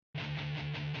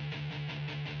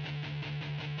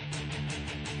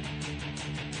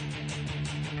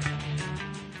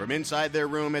From inside their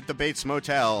room at the Bates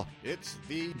Motel, it's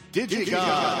the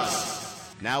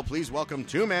DigiGods. Now please welcome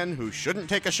two men who shouldn't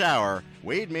take a shower,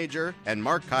 Wade Major and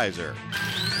Mark Kaiser.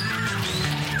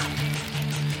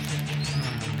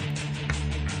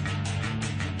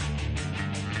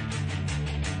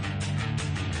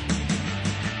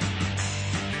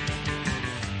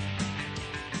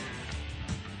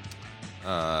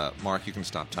 Mark, you can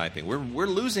stop typing. We're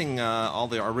losing all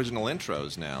the original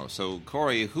intros now. So,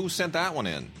 Corey, who sent that one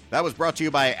in? That was brought to you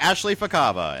by Ashley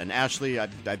Fakava. And Ashley, I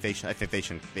think they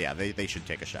should. Yeah, they should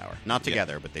take a shower. Not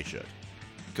together, but they should.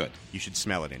 Good. You should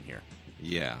smell it in here.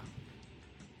 Yeah.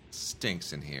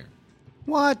 Stinks in here.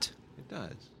 What? It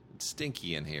does. It's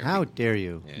stinky in here. How dare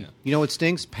you? Yeah. You know what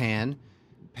stinks? Pan.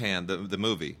 Pan, the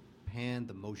movie. Pan,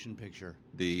 the motion picture.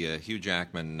 The Hugh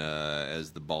Jackman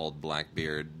as the bald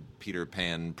Blackbeard Peter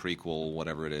Pan prequel,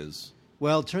 whatever it is.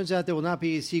 Well, it turns out there will not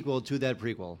be a sequel to that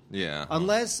prequel. Yeah.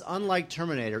 Unless, unlike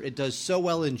Terminator, it does so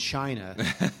well in China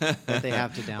that they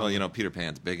have to download. Well, you know, Peter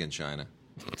Pan's big in China.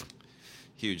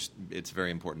 Huge. It's a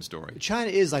very important story. China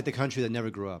is like the country that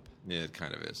never grew up. Yeah, it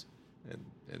kind of is.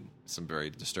 In some very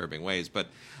disturbing ways. But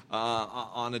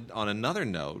on another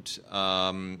note,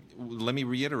 let me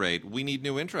reiterate: we need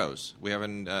new intros. We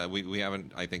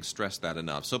haven't, I think, stressed that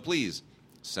enough. So please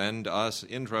send us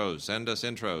intros. Send us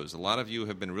intros. A lot of you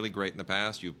have been really great in the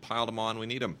past. You've piled them on. We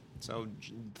need them. So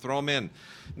throw them in.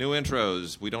 New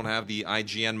intros. We don't have the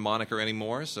IGN moniker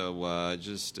anymore. So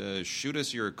just shoot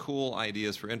us your cool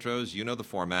ideas for intros. You know the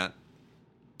format.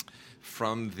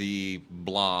 From the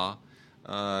blah.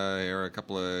 Here are a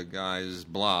couple of guys,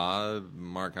 blah,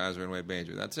 Mark Kaiser and Wade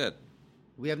Major. That's it.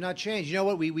 We have not changed. You know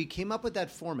what? We came up with that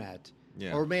format.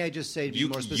 Yeah. Or may I just say, to be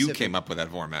more specific. You came up with that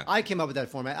format. I came up with that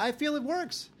format. I feel it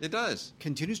works. It does.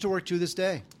 Continues to work to this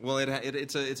day. Well,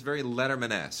 it's very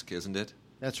Letterman-esque, isn't it?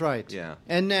 That's right. Yeah.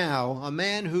 And now, a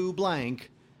man who blank,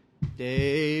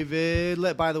 David.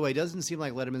 By the way, doesn't it seem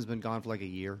like Letterman's been gone for like a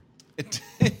year? It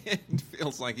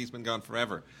feels like he's been gone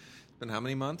forever. It's been how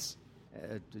many months?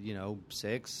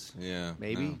 6. Yeah.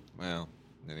 Maybe. No. Well,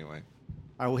 anyway.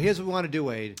 All right, well, here's what we want to do,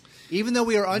 Wade. Even though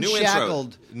we are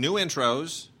unshackled. New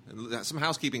intros. Some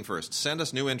housekeeping first. Send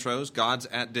us new intros,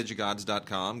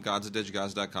 gods@digigods.com,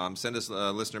 gods@digigods.com. Send us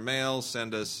listener mail.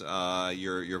 Send us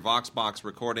your VoxBox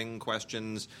recording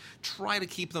questions. Try to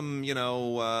keep them,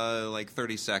 like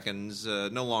 30 seconds,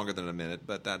 no longer than a minute,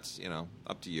 but that's,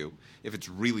 up to you. If it's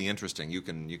really interesting, you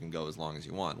can go as long as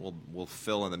you want. We'll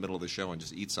fill in the middle of the show and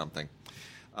just eat something.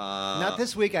 Not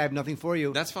this week. I have nothing for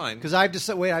you. That's fine. Because I've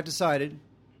decided.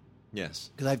 Yes.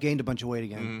 Because I've gained a bunch of weight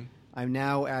again. Mm-hmm. I'm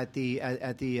now at the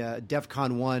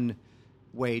DEFCON 1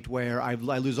 weight where I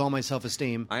lose all my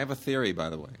self-esteem. I have a theory, by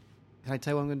the way. Can I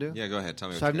tell you what I'm going to do? Yeah, go ahead. Tell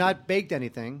me. So I've not baked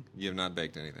anything. You have not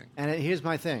baked anything. And here's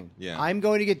my thing. Yeah. I'm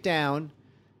going to get down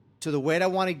to the weight I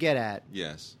want to get at.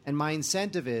 Yes. And my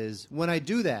incentive is, when I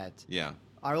do that, yeah,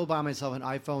 I will buy myself an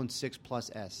iPhone 6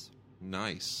 Plus S.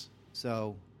 Nice.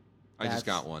 So I just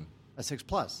got one. A 6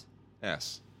 Plus.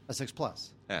 S. A 6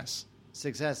 Plus. S.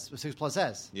 6S. 6 Plus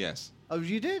S. Yes. Oh,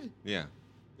 you did? Yeah.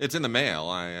 It's in the mail.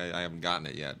 I haven't gotten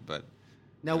it yet, but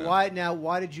now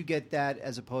why did you get that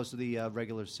as opposed to the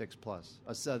regular 6 Plus,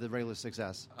 the regular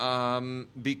 6S?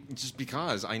 Just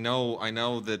because I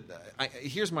know that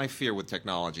here's my fear with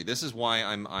technology. This is why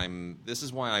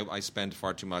I spend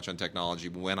far too much on technology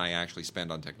when I actually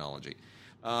spend on technology,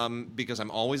 because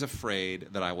I'm always afraid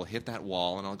that I will hit that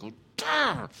wall and I'll go,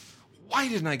 darn. Why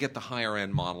didn't I get the higher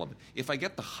end model of it? If I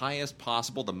get the highest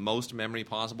possible, the most memory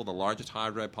possible, the largest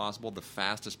hard drive possible, the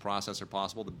fastest processor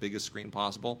possible, the biggest screen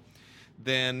possible,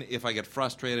 then if I get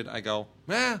frustrated, I go,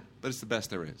 but it's the best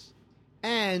there is.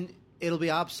 And it'll be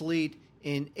obsolete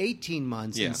in 18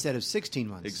 months instead of 16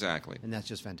 months. Exactly. And that's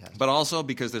just fantastic. But also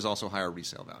because there's also higher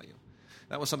resale value.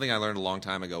 That was something I learned a long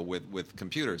time ago with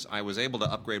computers. I was able to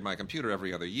upgrade my computer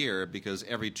every other year because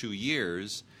every 2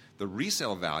 years the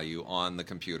resale value on the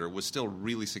computer was still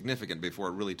really significant before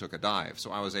it really took a dive. So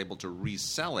I was able to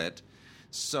resell it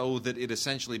so that it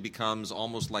essentially becomes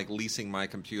almost like leasing my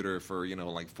computer for,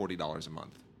 like $40 a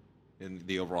month. In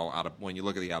the overall when you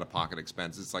look at the out-of-pocket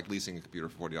expense, it's like leasing a computer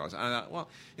for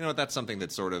 $40. That's something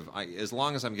that sort of, as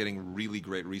long as I'm getting really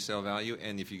great resale value,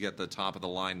 and if you get the top of the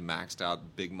line maxed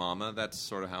out Big Mama, that's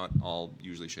sort of how it all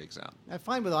usually shakes out. I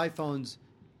find with iPhones,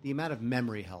 the amount of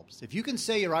memory helps. If you can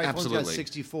say your iPhone's got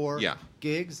 64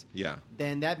 gigs,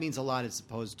 then that means a lot as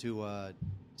opposed to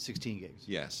 16 gigs.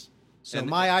 Yes. So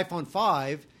my iPhone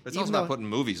 5... It's also about putting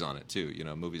movies on it, too.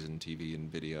 Movies and TV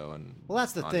and video and well,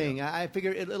 that's the audio. thing. I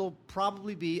figure it'll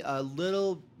probably be a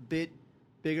little bit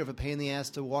bigger of a pain in the ass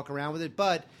to walk around with it.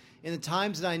 But in the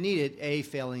times that I need it, A,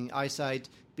 failing eyesight,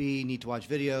 B, need to watch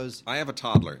videos. I have a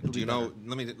toddler. Do you know?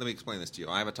 Let me explain this to you.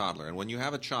 I have a toddler, and when you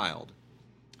have a child,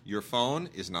 your phone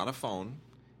is not a phone.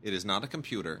 It is not a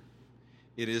computer.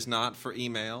 It is not for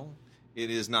email. It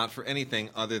is not for anything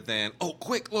other than, oh,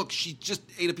 quick, look, she just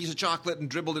ate a piece of chocolate and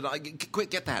dribbled it.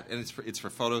 Quick, get that. And it's for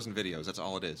photos and videos. That's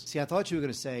all it is. See, I thought you were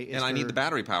going to say... And I need the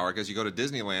battery power because you go to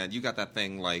Disneyland, you got that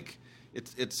thing like...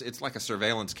 It's like a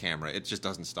surveillance camera. It just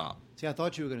doesn't stop. See, I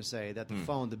thought you were going to say that the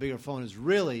phone, the bigger phone, is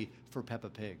really for Peppa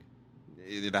Pig.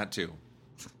 That too.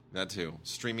 That too.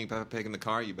 Streaming Peppa Pig in the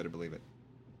car, you better believe it.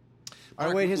 All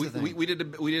right, Wade, here's the thing. We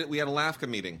had a LAFCA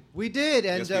meeting. We did,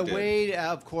 and yes, we did. Wade,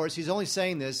 of course, he's only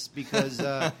saying this because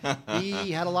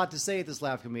he had a lot to say at this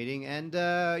LAFCA meeting. And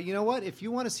you know what? If you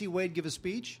want to see Wade give a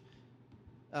speech,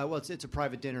 well, it's a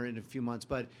private dinner in a few months,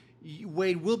 but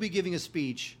Wade will be giving a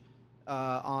speech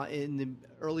in the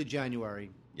early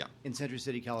January. Yeah. In Century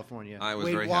City, California. I was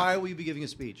Wade, very why happy. will you be giving a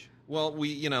speech? Well,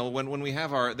 when we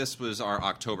have this was our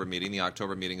October meeting. The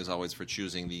October meeting is always for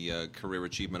choosing the Career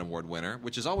Achievement Award winner,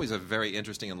 which is always a very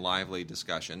interesting and lively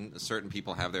discussion. Certain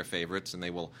people have their favorites, and they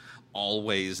will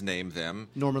always name them.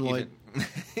 Norman Lloyd.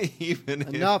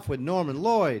 Enough with Norman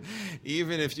Lloyd.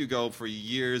 Even if you go for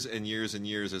years and years and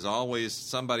years, there's always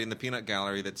somebody in the peanut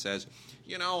gallery that says,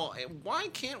 why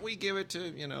can't we give it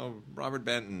to, Robert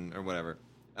Benton or whatever?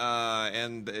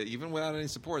 And even without any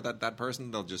support, that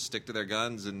person, they'll just stick to their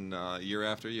guns and year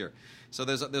after year. So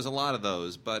there's a lot of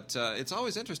those, but it's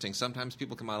always interesting. Sometimes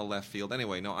people come out of left field.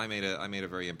 Anyway, no, I made a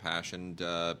very impassioned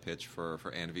pitch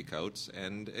for Anne V. Coates,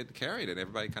 and it carried it.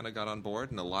 Everybody kind of got on board,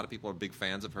 and a lot of people are big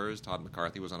fans of hers. Todd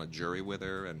McCarthy was on a jury with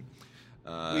her, and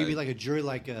you mean like a jury,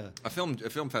 like a film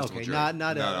festival okay, jury? Not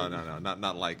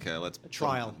not like let's a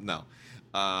trial. No.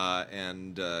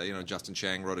 Justin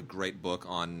Chang wrote a great book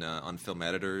on film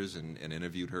editors and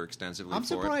interviewed her extensively. I'm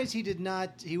surprised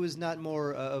he was not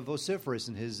more vociferous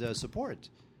in his support.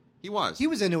 He was. He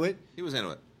was into it. He was into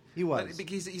it. He was. But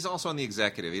he's also on the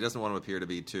executive. He doesn't want to appear to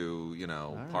be too,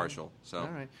 partial. So. All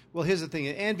right. Well, here's the thing.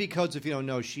 Anne V. Coates, if you don't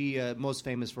know, she most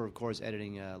famous for, of course,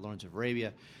 editing Lawrence of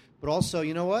Arabia. But also,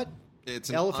 you know what? It's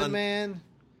Elephant Man.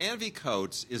 Anne V.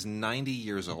 Coates is 90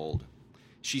 years old.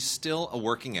 She's still a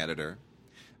working editor.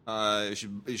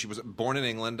 She was born in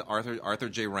England, Arthur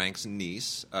J. Rank's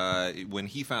niece. When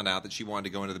he found out that she wanted to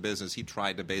go into the business, he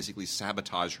tried to basically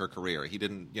sabotage her career. He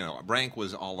didn't, Rank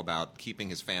was all about keeping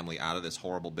his family out of this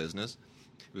horrible business.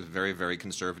 He was a very, very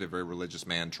conservative, very religious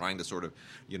man trying to sort of,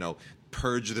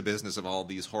 purge the business of all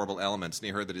these horrible elements. And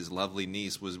he heard that his lovely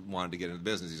niece wanted to get into the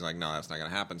business. He's like, no, that's not going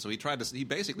to happen. So he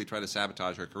basically tried to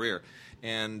sabotage her career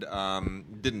and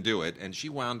didn't do it. And she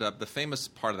wound up, the famous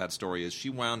part of that story is she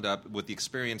wound up with the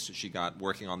experience that she got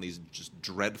working on these just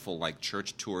dreadful, like,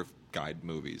 church tour guide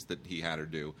movies that he had her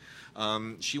do.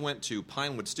 She went to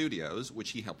Pinewood Studios, which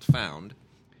he helped found.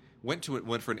 Went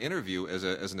for an interview as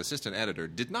an assistant editor,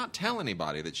 did not tell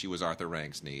anybody that she was Arthur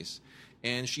Rank's niece,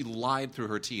 and she lied through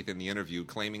her teeth in the interview,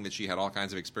 claiming that she had all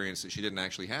kinds of experience that she didn't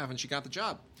actually have, and she got the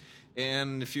job.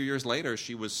 And a few years later,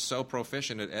 she was so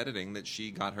proficient at editing that she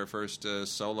got her first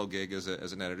solo gig as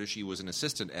an editor. She was an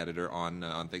assistant editor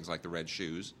on things like The Red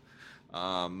Shoes,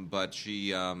 but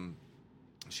she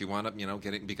wound up,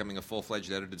 becoming a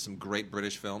full-fledged editor. Did some great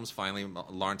British films. Finally,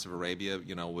 Lawrence of Arabia,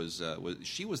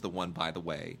 she was the one. By the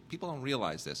way, people don't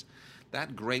realize this.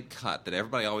 That great cut that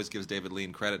everybody always gives David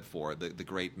Lean credit for, the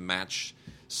great match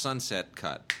sunset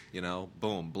cut,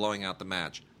 boom, blowing out the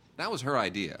match. That was her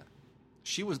idea.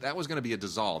 That was going to be a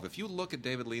dissolve. If you look at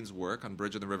David Lean's work on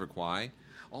Bridge on the River Kwai,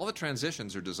 all the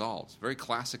transitions are dissolves, very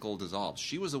classical dissolves.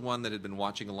 She was the one that had been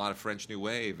watching a lot of French New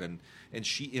Wave, and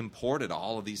she imported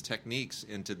all of these techniques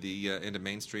into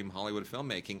mainstream Hollywood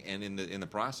filmmaking, and in the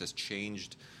process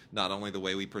changed not only the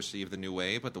way we perceive the New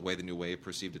Wave, but the way the New Wave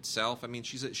perceived itself. I mean,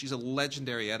 she's a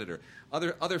legendary editor.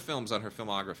 Other films on her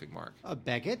filmography, Mark.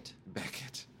 Beckett?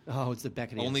 Beckett. Oh, it's the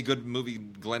Beckett. Only good movie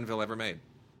Glenville ever made.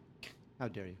 How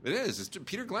dare you? It is.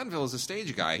 Peter Glenville is a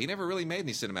stage guy. He never really made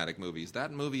any cinematic movies.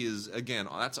 That movie is, again,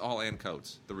 that's all Ann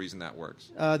Coates, the reason that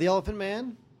works. The Elephant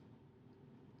Man.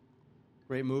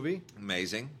 Great movie.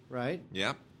 Amazing. Right?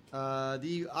 Yep.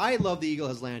 I love The Eagle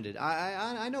Has Landed.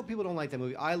 I know people don't like that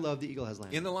movie. I love The Eagle Has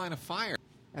Landed. In the Line of Fire.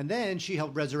 And then she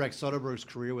helped resurrect Soderbergh's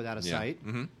career Without a Sight.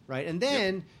 Mm-hmm. Right? And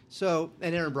then, and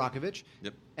Aaron Brockovich.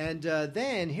 Yep. And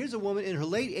then here's a woman in her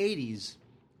late 80s,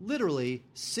 literally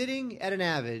sitting at an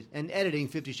Avid and editing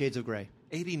 50 Shades of Grey.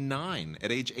 89.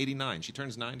 At age 89. She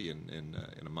turns 90 in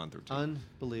a month or two.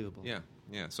 Unbelievable. Yeah.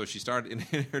 Yeah, so she started in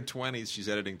her 20s. She's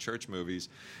editing church movies,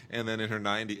 and then in her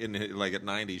at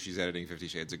 90, she's editing 50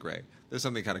 Shades of Grey. There's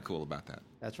something kind of cool about that.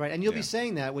 That's right, and you'll be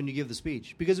saying that when you give the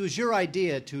speech because it was your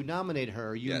idea to nominate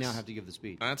her. You now have to give the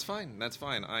speech. That's fine. That's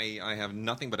fine. I have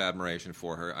nothing but admiration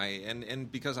for her. And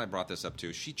because I brought this up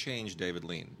too, she changed David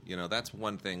Lean. You know, that's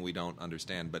one thing we don't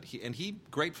understand. But he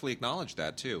gratefully acknowledged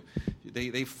that too.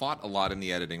 They fought a lot in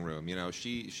the editing room. You know,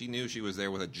 she knew she was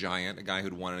there with a giant, a guy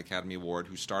who'd won an Academy Award,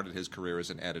 who started his career as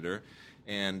an editor.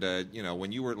 And, you know,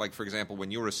 when you were, like, for example, when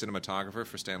you were a cinematographer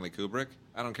for Stanley Kubrick,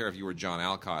 I don't care if you were John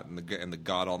Alcott and the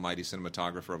God Almighty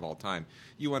cinematographer of all time,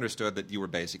 you understood that you were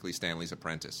basically Stanley's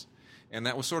apprentice. And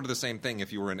that was sort of the same thing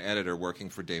if you were an editor working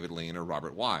for David Lean or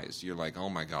Robert Wise. You're like, oh,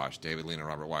 my gosh, David Lean and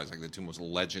Robert Wise, like the two most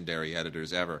legendary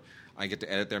editors ever. I get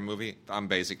to edit their movie. I'm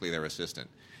basically their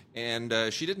assistant. And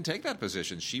she didn't take that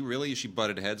position. She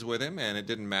butted heads with him, and it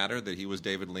didn't matter that he was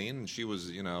David Lean and she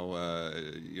was,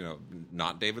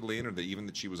 not David Lean, or even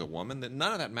that she was a woman. That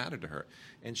none of that mattered to her,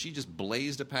 and she just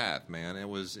blazed a path. Man, it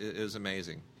was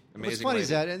amazing. What's funny is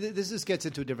that, and this gets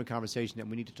into a different conversation that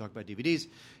we need to talk about DVDs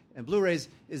and Blu-rays,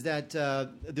 is that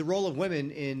the role of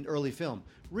women in early film.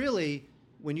 Really,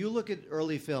 when you look at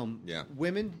early film,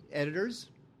 women editors.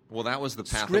 Well, that was the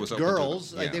path script that was open girls.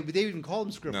 to them. Yeah. They even called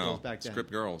them script girls back then.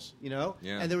 Script girls. You know,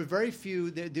 and there were very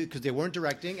few because they weren't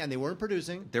directing and they weren't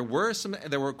producing. There were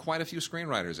quite a few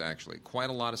screenwriters actually, quite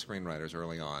a lot of screenwriters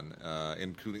early on,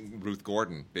 including Ruth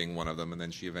Gordon being one of them, and then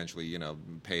she eventually,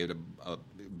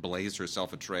 blazed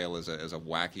herself a trail as a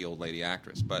wacky old lady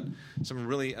actress. But some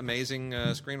really amazing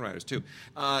screenwriters too,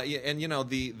 and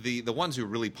the ones who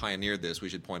really pioneered this. We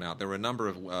should point out there were a number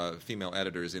of female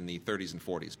editors in the 30s and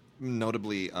 40s,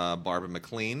 notably. Barbara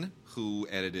McLean, who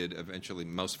edited eventually,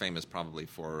 most famous probably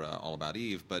for All About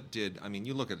Eve, but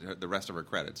you look at the rest of her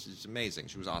credits, it's amazing.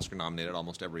 She was Oscar nominated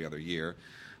almost every other year.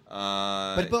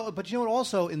 But you know what,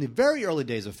 also in the very early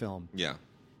days of film,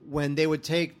 when they would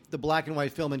take the black and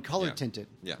white film and color tint it,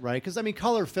 right? Because,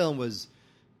 color film goes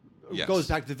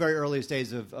back to the very earliest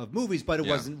days of movies, but it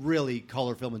wasn't really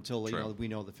color film until we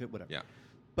know the fit, whatever. Yeah.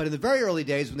 But in the very early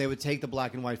days when they would take the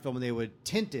black and white film and they would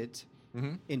tint it,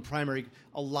 in primary,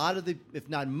 a lot of if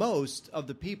not most, of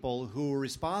the people who were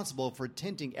responsible for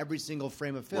tinting every single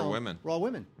frame of film were all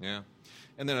women. Yeah,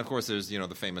 and then of course there's the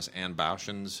famous Ann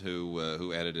Bauschens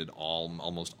who edited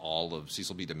almost all of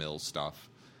Cecil B. DeMille's stuff.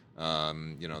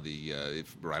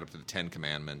 Right up to the Ten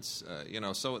Commandments.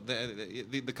 So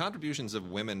the contributions of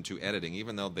women to editing,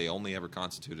 even though they only ever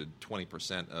constituted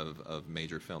 20% of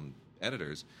major film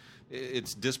editors.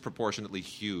 It's disproportionately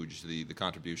huge, the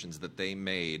contributions that they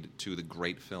made to the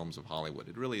great films of Hollywood.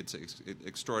 It's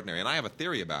extraordinary. And I have a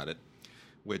theory about it,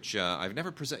 which I've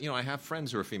never presented. I have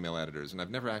friends who are female editors, and I've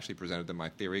never actually presented them my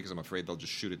theory because I'm afraid they'll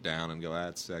just shoot it down and go,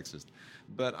 that's sexist.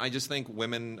 But I just think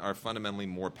women are fundamentally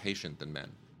more patient than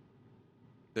men.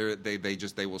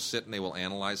 They will sit and they will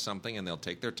analyze something, and they'll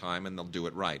take their time and they'll do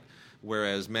it right.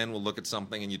 Whereas men will look at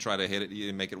something and you try to hit it,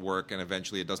 you make it work, and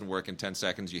eventually it doesn't work in 10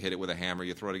 seconds. You hit it with a hammer,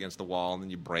 you throw it against the wall, and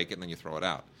then you break it, and then you throw it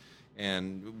out.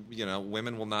 And,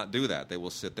 women will not do that. They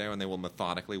will sit there and they will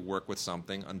methodically work with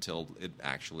something until it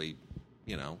actually,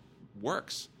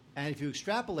 works. And if you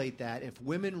extrapolate that, if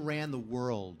women ran the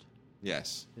world,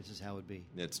 yes, this is how it would be.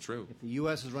 It's true. If the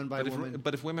U.S. was run by a woman...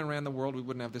 But if women ran the world, we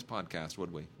wouldn't have this podcast,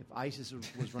 would we? If ISIS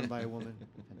was run by a woman,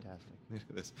 fantastic.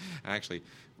 Actually,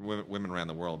 women ran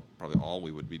the world. Probably all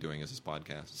we would be doing is this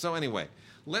podcast. So anyway,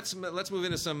 let's move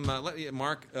into some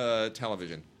Mark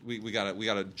television. We got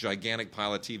a gigantic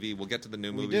pile of TV. We'll get to the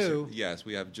new movies. We do. Yes,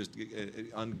 we have just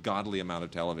an ungodly amount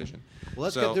of television. Well,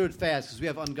 let's get through it fast because we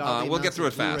have ungodly. We'll get through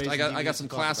it fast. I got some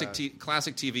classic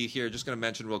TV here. Just going to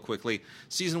mention real quickly.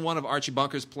 Season 1 of Archie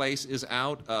Bunker's Place is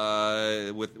out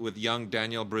with young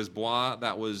Danielle Brisbois.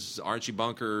 That was Archie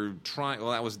Bunker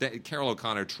that was Carol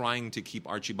O'Connor trying to keep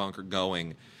Archie Bunker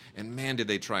going. And man, did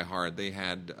they try hard. They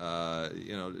had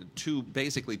two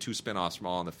spinoffs from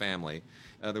All in the Family.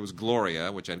 There was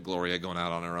Gloria, which had Gloria going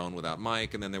out on her own without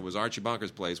Mike, and then there was Archie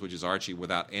Bunker's Place, which is Archie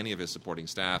without any of his supporting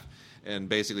staff, and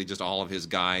basically just all of his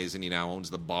guys. And he now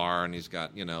owns the bar, and he's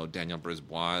got Danielle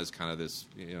Brisbois is kind of this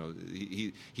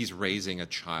he's raising a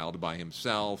child by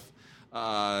himself.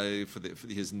 For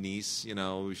his niece,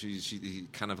 she's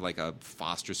kind of like a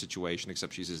foster situation,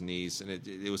 except she's his niece, and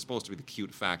it was supposed to be the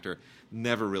cute factor.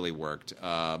 Never really worked,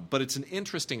 but it's an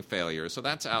interesting failure. So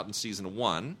that's out in season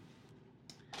 1.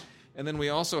 And then we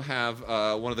also have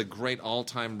one of the great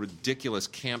all-time ridiculous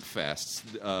camp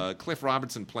fests. Cliff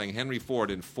Robertson playing Henry Ford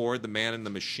in Ford, the Man in the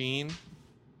Machine.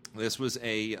 This was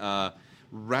a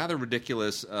rather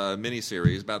ridiculous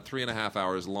miniseries, about 3.5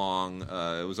 hours long.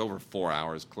 It was over 4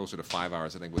 hours, closer to 5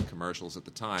 hours, I think, with commercials at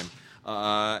the time.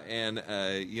 And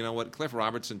you know what? Cliff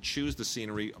Robertson chews the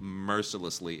scenery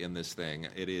mercilessly in this thing.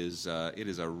 It is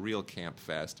a real camp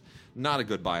fest. Not a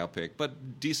good biopic,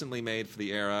 but decently made for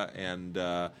the era, and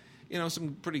you know,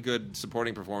 some pretty good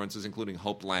supporting performances, including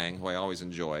Hope Lang, who I always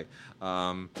enjoy.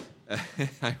 I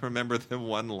remember the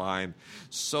one line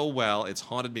so well; it's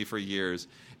haunted me for years.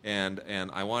 And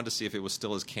I wanted to see if it was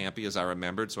still as campy as I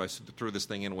remembered, so I threw this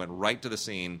thing in, went right to the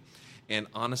scene, and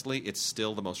honestly, it's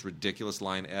still the most ridiculous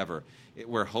line ever,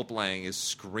 where Hope Lang is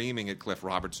screaming at Cliff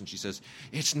Robertson. She says,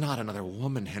 "It's not another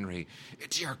woman, Henry.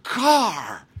 It's your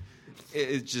car."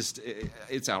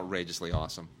 It's outrageously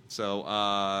awesome. So,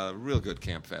 real good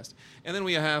camp fest. And then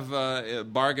we have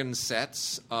bargain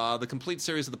sets. The complete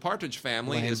series of The Partridge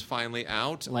Family is finally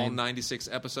out. All 96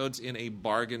 episodes in a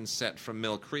bargain set from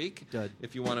Mill Creek. Dud.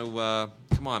 If you want to,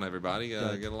 come on, everybody,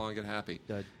 get along, get happy.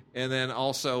 Dud. And then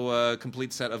also a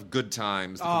complete set of Good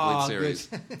Times, the complete series.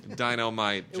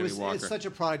 Dynamite, Jimmy Walker. It's such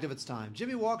a product of its time.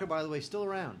 Jimmy Walker, by the way, still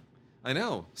around. I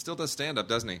know. Still does stand-up,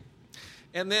 doesn't he?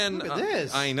 And then look at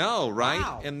this. I know, right?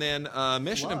 Wow. And then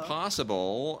Mission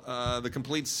Impossible, the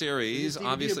complete series. Is this DVD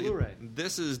obviously, or Blu-ray?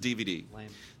 This is DVD. Lame.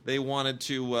 They wanted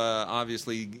to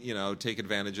obviously, take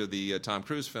advantage of the Tom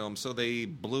Cruise film, so they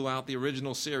blew out the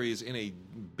original series in a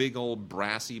big old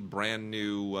brassy, brand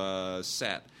new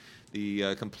set.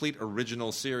 The complete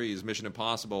original series, Mission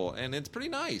Impossible, and it's pretty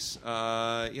nice.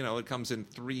 It comes in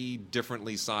 3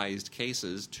 differently sized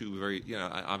cases. 2 very,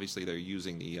 obviously they're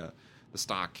using the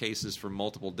stock cases for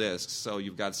multiple discs. So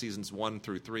you've got seasons 1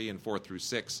 through 3 and 4 through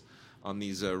 6 on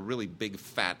these really big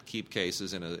fat keep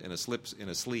cases in a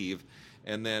sleeve,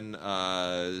 and then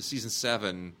season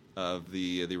 7 of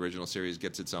the original series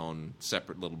gets its own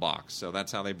separate little box. So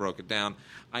that's how they broke it down.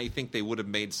 I think they would have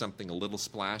made something a little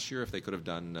splashier if they could have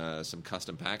done some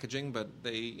custom packaging, but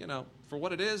they, for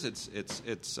what it is, it's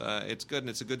good, and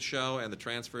it's a good show, and the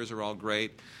transfers are all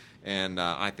great, and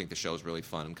I think the show is really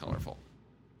fun and colorful.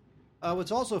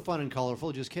 What's also fun and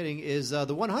colorful, just kidding, is The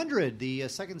 100. The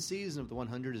second season of The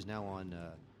 100 is now on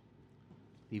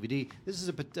DVD. This is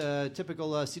a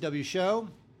typical CW show,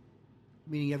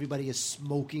 meaning everybody is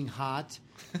smoking hot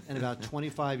and about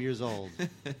 25 years old.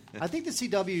 I think the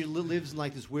CW lives in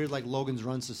like this weird like Logan's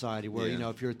Run society where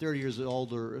if you're 30 years or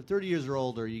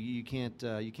older, you can't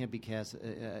be cast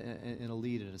in a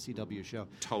lead in a CW show.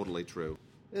 Totally true.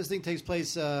 This thing takes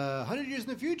place 100 years in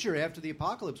the future after the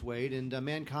apocalypse, Wade, and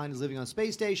mankind is living on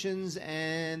space stations,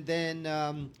 and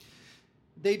then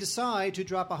they decide to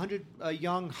drop 100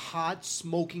 young,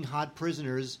 smoking hot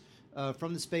prisoners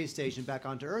from the space station back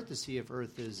onto Earth to see if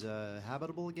Earth is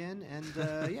habitable again. And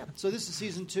so this is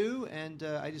season 2, and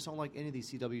I just don't like any of these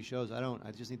CW shows.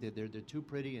 I just think that they're too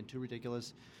pretty and too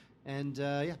ridiculous. And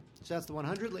so that's The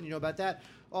 100. Letting you know about that.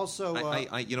 Also,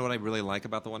 you know what I really like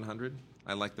about The 100?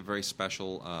 I like the very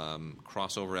special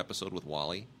crossover episode with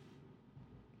Wall-E.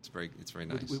 It's very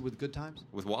nice. With Good Times?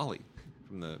 With Wall-E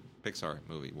from the Pixar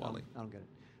movie Wall-E. I don't get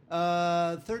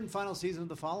it. Third and final season of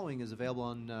The Following is available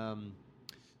on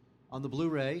the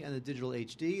Blu-ray and the digital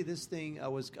HD. This thing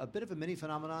was a bit of a mini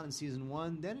phenomenon in season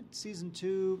 1. Then season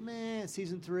 2,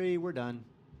 season 3, we're done.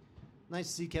 Nice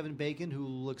to see Kevin Bacon, who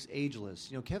looks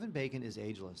ageless. Kevin Bacon is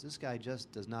ageless. This guy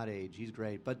just does not age. He's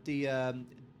great. But the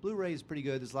Blu-ray is pretty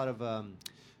good. There's a lot of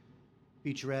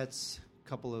featurettes, a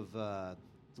couple of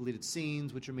deleted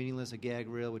scenes, which are meaningless, a gag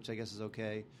reel, which I guess is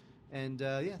okay. And,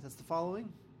 that's The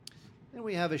Following. Then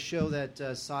we have a show that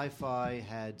Sci-Fi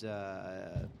had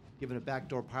given a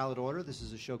backdoor pilot order. This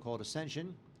is a show called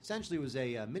Ascension. Essentially, it was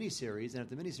a miniseries, and if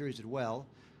the miniseries did well,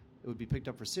 it would be picked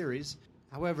up for series.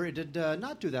 However, it did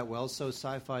not do that well, so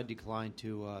Sci-Fi declined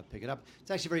to pick it up. It's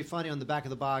actually very funny on the back of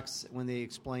the box when they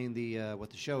explain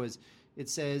what the show is. It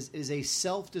says, it is a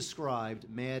self-described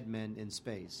Mad Men in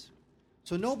space.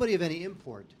 So nobody of any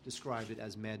import described it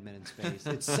as Mad Men in space.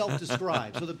 It's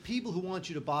self-described. So the people who want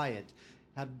you to buy it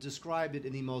have described it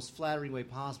in the most flattering way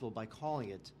possible by calling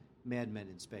it Mad Men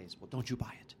in Space. Well, don't you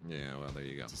buy it. Yeah, well, there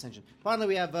you go. It's Ascension. Finally,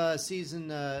 we have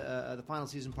the final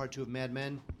season, part 2 of Mad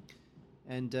Men.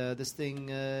 And this thing,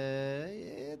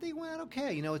 they went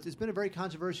okay. It's been a very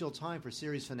controversial time for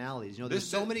series finales. There's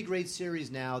so many great series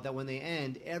now that when they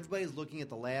end, everybody's looking at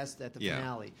the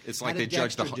finale. It's like they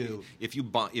judge if you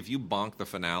bonk the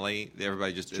finale,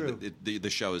 everybody just the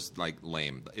show is like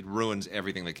lame. It ruins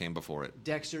everything that came before it.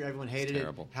 Dexter, everyone hated it.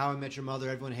 How I Met Your Mother,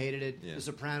 everyone hated it. Yeah. The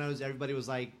Sopranos, everybody was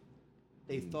like,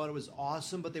 They thought it was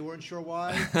awesome, but they weren't sure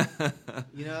why.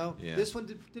 Yeah. This one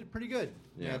did pretty good.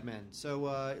 Yeah. Mad Men.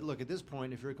 So look, at this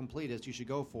point, if you're a completist, you should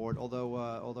go for it.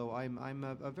 Although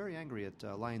I'm very angry at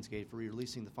Lionsgate for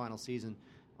releasing the final season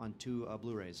on 2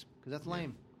 Blu-rays because that's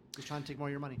lame. Just trying to take more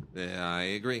of your money. Yeah, I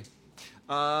agree.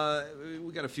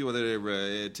 We got a few other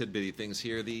tidbitty things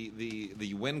here.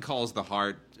 The When Calls the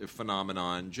Heart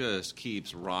phenomenon just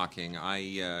keeps rocking.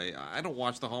 I don't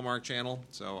watch the Hallmark Channel,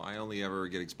 so I only ever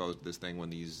get exposed to this thing when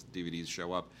these DVDs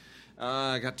show up.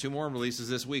 I got 2 more releases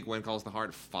this week. When Calls the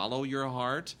Heart, Follow Your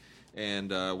Heart,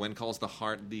 and When Calls the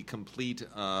Heart, the complete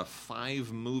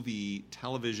 5-movie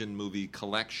television movie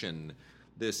collection.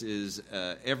 This is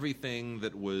everything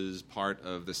that was part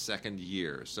of the second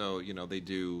year. So, they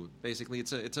do, basically,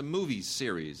 it's a movie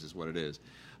series is what it is.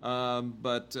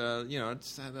 But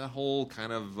it's a whole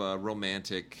kind of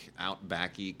romantic,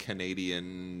 outbacky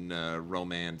Canadian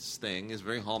romance thing is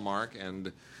very Hallmark.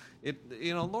 And,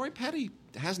 Lori Petty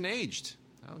hasn't aged.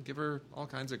 I'll give her all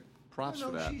kinds of props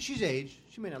for that. She's aged.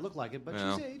 She may not look like it, but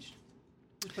she's aged.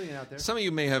 Just putting it out there. Some of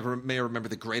you may remember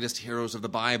The Greatest Heroes of the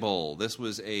Bible. This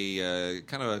was a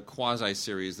kind of a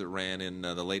quasi-series that ran in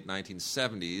the late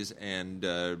 1970s and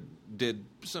did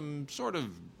some sort of,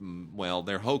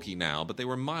 they're hokey now, but they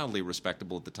were mildly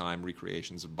respectable at the time,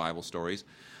 recreations of Bible stories.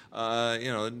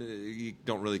 You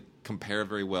don't really compare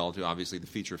very well to, obviously, the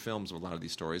feature films of a lot of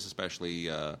these stories,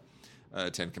 especially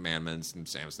 10 Commandments and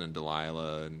Samson and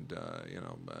Delilah and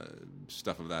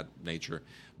stuff of that nature.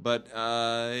 But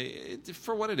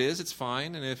for what it is, it's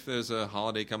fine. And if there's a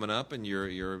holiday coming up and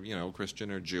you're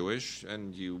Christian or Jewish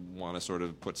and you want to sort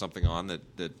of put something on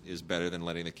that is better than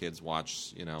letting the kids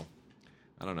watch,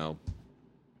 I don't know,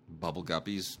 Bubble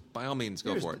Guppies, by all means,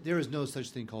 go for it. There is no such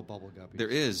thing called Bubble Guppies.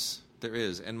 There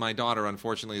is, and my daughter,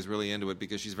 unfortunately, is really into it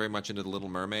because she's very much into The Little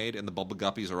Mermaid, and the Bubble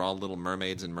Guppies are all little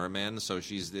mermaids and mermen, so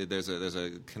there's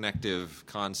a connective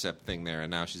concept thing there,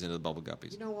 and now she's into the Bubble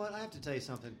Guppies. You know what? I have to tell you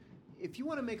something. If you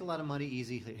want to make a lot of money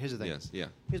easy, here's the thing. Yes, yeah.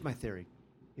 Here's my theory.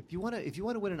 If you want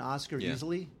to win an Oscar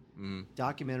easily,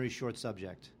 documentary short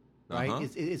subject. Right? Uh-huh.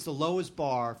 It's the lowest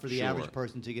bar for the Sure. average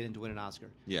person to get into win an Oscar.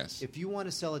 Yes. If you want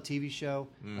to sell a TV show,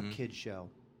 a kid's show,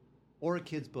 or a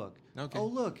kid's book. Okay. Oh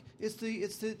look, it's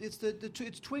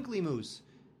Twinkly Moose.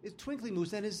 It's Twinkly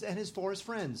Moose and his forest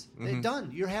friends. They're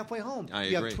done. You're halfway home. I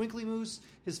you agree. have Twinkly Moose,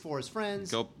 his forest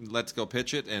friends. Let's go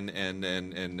pitch it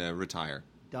and retire.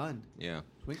 Done. Yeah.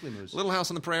 Twinkly Moose. Little House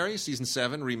on the Prairie, season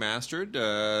 7,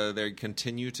 remastered. They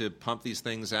continue to pump these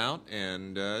things out,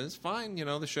 and it's fine.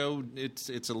 The show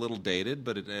it's a little dated,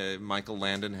 but Michael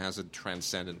Landon has a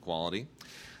transcendent quality.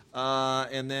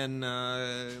 And then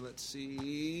let's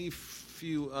see,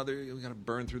 few other. We got to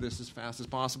burn through this as fast as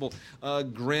possible.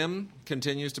 Grimm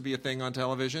continues to be a thing on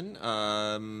television.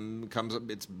 Comes up,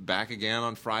 it's back again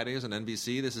on Fridays on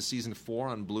NBC. This is season 4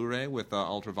 on Blu-ray with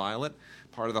Ultraviolet.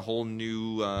 Part of the whole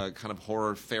new kind of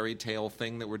horror fairy tale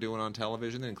thing that we're doing on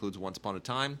television that includes Once Upon a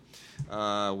Time.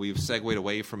 We've segued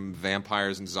away from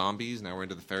vampires and zombies. Now we're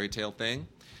into the fairy tale thing.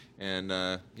 And,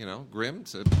 Grimm,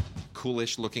 it's a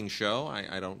coolish looking show.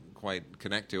 I don't quite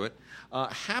connect to it.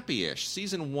 Happy-ish,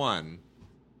 season 1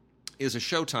 is a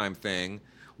Showtime thing,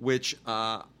 which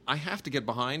I have to get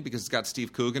behind because it's got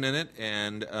Steve Coogan in it,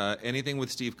 and anything with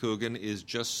Steve Coogan is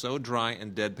just so dry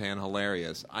and deadpan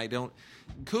hilarious.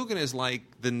 Coogan is like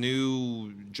the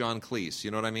new John Cleese,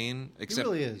 you know what I mean? Except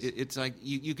he really is. It's like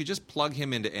you could just plug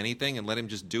him into anything and let him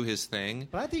just do his thing,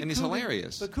 But I think and he's Coogan,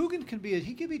 hilarious. But Coogan can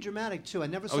be dramatic too. I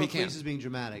never saw Cleese as being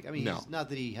dramatic. I mean, No. it's not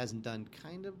that he hasn't done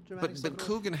kind of dramatic stuff. But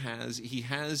Coogan has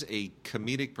a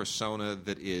comedic persona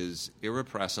that is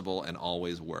irrepressible and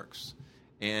always works.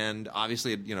 And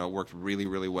obviously, it worked really,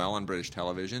 really well on British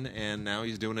television, and now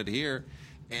he's doing it here.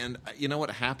 And you know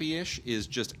what? Happy-ish is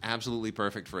just absolutely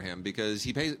perfect for him because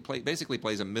he basically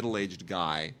plays a middle-aged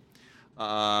guy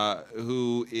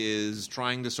who is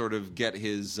trying to sort of get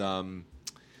his with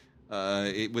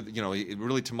a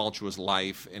really tumultuous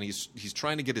life, and he's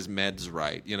trying to get his meds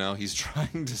right. He's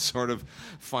trying to sort of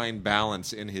find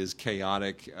balance in his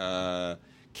chaotic,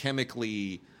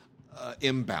 chemically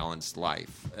imbalanced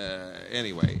life.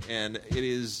 Anyway, and it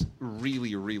is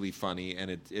really, really funny, and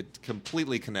it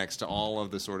completely connects to all of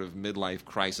the sort of midlife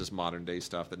crisis modern day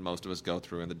stuff that most of us go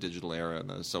through in the digital era and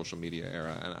the social media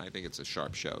era, and I think it's a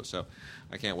sharp show. So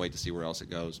I can't wait to see where else it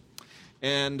goes.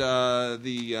 And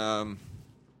the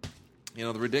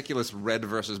ridiculous red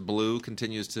versus blue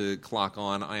continues to clock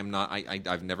on.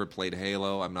 I've never played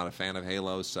Halo. I'm not a fan of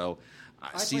Halo, so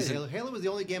I played Halo. Halo was the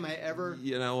only game I ever.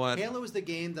 You know what? Halo was the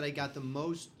game that I got the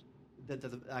most. That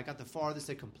I got the farthest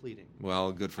at completing.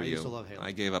 Well, good for you. I used to love Halo.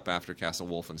 I gave up after Castle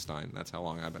Wolfenstein. That's how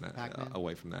long I've been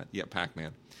away from that. Yeah,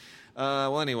 Pac-Man.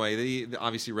 Well, anyway,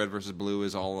 obviously Red vs. Blue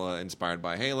is all inspired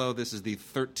by Halo. This is the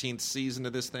 13th season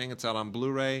of this thing. It's out on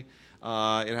Blu-ray.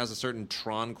 It has a certain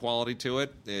Tron quality to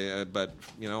it, but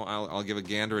I'll give a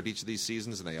gander at each of these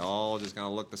seasons, and they all just kind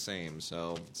of look the same.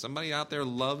 So somebody out there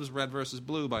loves Red vs.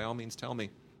 Blue, by all means, tell me.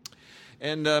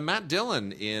 And Matt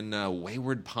Dillon in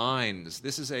Wayward Pines.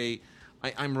 This is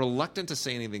I'm reluctant to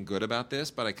say anything good about this,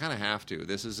 but I kind of have to.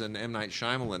 This is an M. Night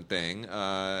Shyamalan thing,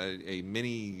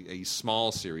 a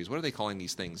small series. What are they calling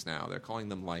these things now? They're calling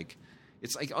them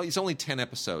it's only 10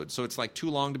 episodes, so it's like too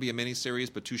long to be a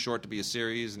mini-series, but too short to be a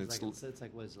series, and it's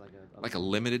like a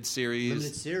limited series.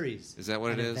 Limited series. Is that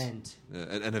what it is? Event.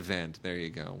 An event. There you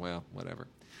go. Well, whatever.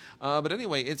 But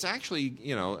anyway, it's actually,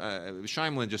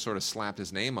 Shyamalan just sort of slapped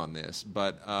his name on this,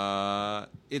 but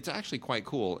it's actually quite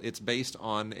cool. It's based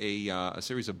on a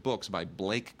series of books by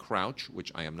Blake Crouch,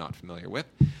 which I am not familiar with,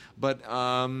 but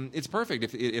it's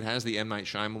perfect. It has the M. Night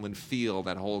Shyamalan feel,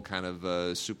 that whole kind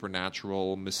of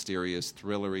supernatural, mysterious,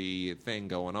 thrillery thing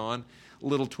going on.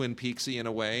 Little Twin Peaksy in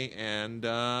a way, and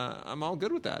I'm all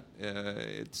good with that.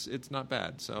 It's not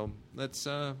bad. So let's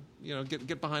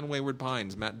get behind Wayward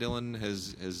Pines. Matt Dillon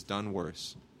has done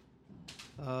worse.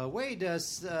 Wade,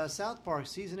 South Park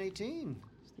season 18.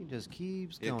 He just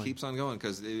keeps going. It keeps on going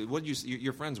because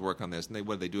your friends work on this, and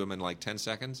they do them in like 10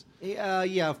 seconds.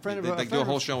 Yeah, a friend They do a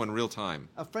whole show in real time.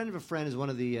 A friend of a friend is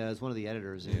one of the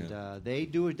editors, and they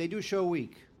do a show a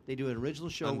week. They do an original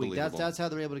show a week. That's how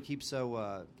they're able to keep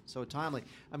so timely.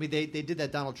 I mean, they did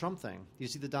that Donald Trump thing. Do you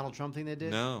see the Donald Trump thing they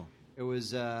did? No. It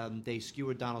was they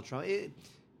skewered Donald Trump.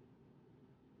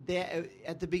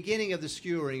 At the beginning of the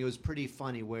skewering, it was pretty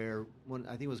funny. Where when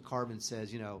I think it was Carbon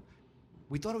says,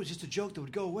 we thought it was just a joke that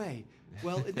would go away.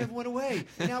 Well, it never went away.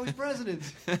 And now he's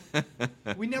president.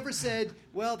 We never said,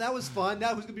 well, that was fun.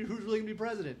 That was going to be who's really going to be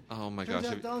president. Oh my gosh!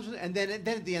 And then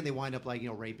at the end they wind up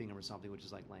raping him or something, which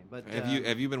is like lame. But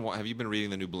have you been reading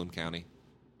the new Bloom County?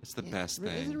 It's the best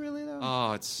thing. Is it really though?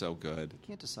 Oh, it's so good. I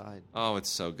can't decide. Oh, it's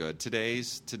so good.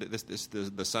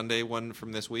 The Sunday one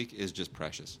from this week is just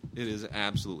precious. It is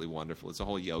absolutely wonderful. It's a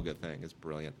whole yoga thing. It's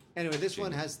brilliant. Anyway, this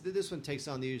one takes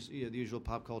on the usual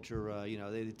pop culture.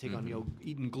 They take on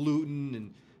eating gluten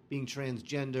and being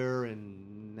transgender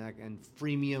and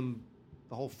freemium,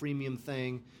 the whole freemium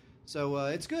thing. So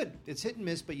it's good. It's hit and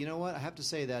miss, but you know what? I have to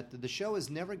say that the show has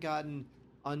never gotten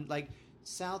like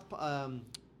South.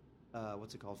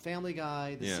 What's it called? Family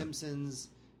Guy, The Simpsons.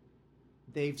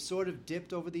 They've sort of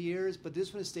dipped over the years, but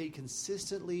this one has stayed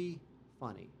consistently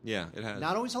funny. Yeah, it has.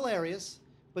 Not always hilarious,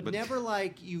 but never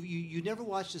like you never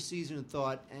watched a season and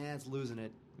thought, it's losing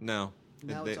it. No.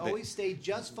 No, it's always stayed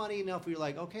just funny enough where you're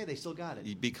like, okay, they still got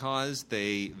it. Because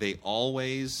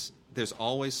there's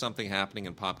always something happening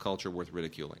in pop culture worth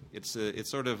ridiculing. It's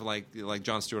sort of like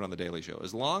Jon Stewart on The Daily Show.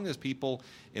 As long as people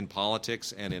in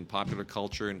politics and in popular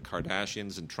culture and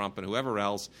Kardashians and Trump and whoever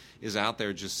else is out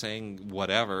there just saying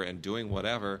whatever and doing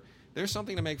whatever, there's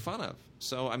something to make fun of.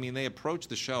 So, I mean, they approach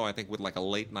the show, I think, with like a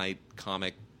late-night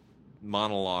comic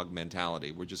monologue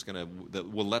mentality. We'll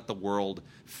let the world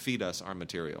feed us our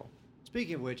material.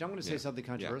 Speaking of which, I'm going to say something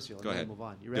controversial. Go ahead. Move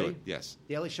on. You ready? Do it. Yes.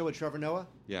 Daily Show with Trevor Noah?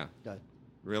 Yeah. Dud.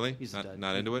 Really? He's a dud.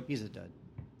 Not into it? He's a dud.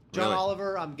 John Really?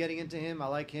 Oliver, I'm getting into him. I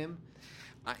like him.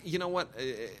 You know what?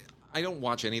 I don't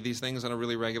watch any of these things on a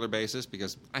really regular basis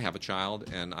because I have a child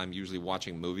and I'm usually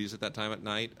watching movies at that time at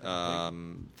night.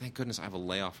 Thank goodness I have a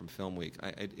layoff from Film Week.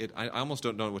 I almost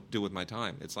don't know what to do with my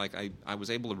time. It's like I was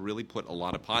able to really put a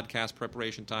lot of podcast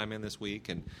preparation time in this week,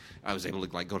 and I was able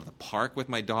to go to the park with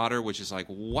my daughter, which is like,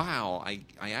 wow, I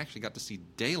actually got to see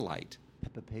daylight.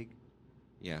 Peppa Pig?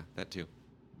 Yeah, that too.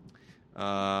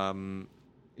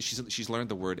 She's learned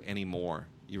the word anymore.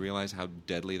 You realize how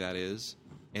deadly that is?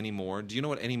 Anymore. Do you know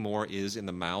what anymore is in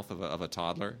the mouth of a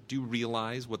toddler? Do you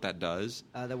realize what that does?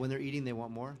 That when they're eating, they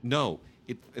want more? No.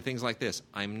 Things like this.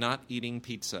 I'm not eating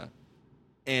pizza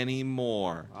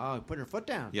anymore. Oh, putting her foot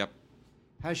down. Yep.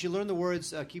 Has she learned the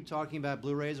words, keep talking about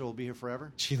Blu-rays or we'll be here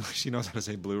forever? She knows how to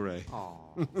say Blu-ray. Aw.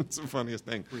 It's the funniest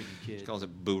thing. Kid. She calls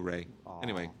it Boo-ray.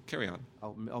 Anyway, carry on.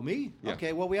 Oh, me? Yeah.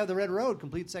 Okay, well, we have The Red Road,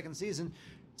 complete second season.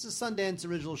 It's a Sundance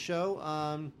original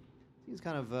show. It's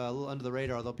kind of a little under the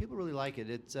radar, though people really like it.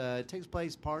 It takes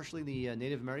place partially in the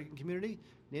Native American community,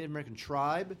 Native American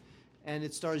tribe, And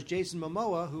it stars Jason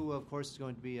Momoa, who, of course, is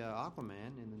going to be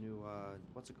Aquaman in the new,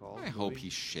 what's it called? I hope he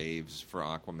shaves for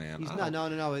Aquaman. He's not. No. I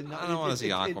don't want to see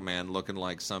Aquaman looking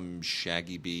like some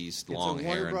shaggy beast, long hair and beard. It's a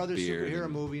Warner Brothers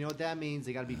superhero movie. You know what that means?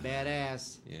 They got to be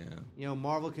badass. Yeah. You know,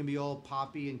 Marvel can be all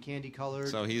poppy and candy colored.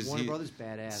 So Warner Brothers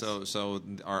badass. So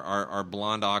our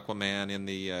blonde Aquaman in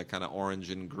the kind of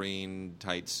orange and green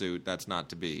tight suit. That's not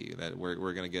to be. That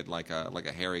we're going to get like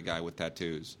a hairy guy with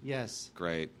tattoos. Yes.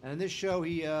 Great. And in this show,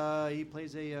 he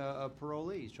plays a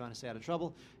parolee. He's trying to stay out of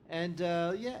trouble. And,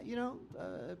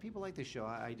 people like this show.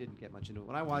 I didn't get much into it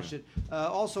when I watched it.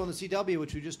 Also on the CW,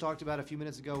 which we just talked about a few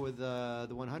minutes ago with the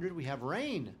 100, we have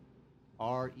Reign.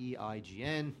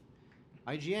 REIGN.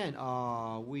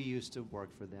 IGN. We used to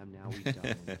work for them. Now we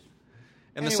don't.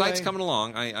 And the site's coming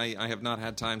along. I have not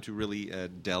had time to really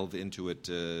delve into it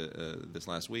this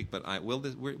last week, but I will.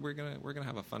 We're gonna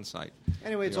have a fun site.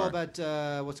 Anyway, it's all about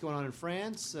what's going on in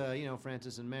France.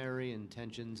 Francis and Mary and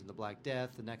tensions and the Black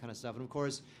Death and that kind of stuff. And of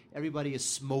course, everybody is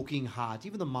smoking hot.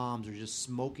 Even the moms are just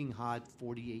smoking hot.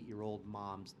 48-year-old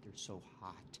moms. They're so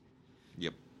hot.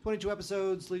 Yep. 22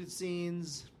 episodes, deleted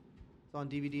scenes. It's on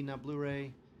DVD, not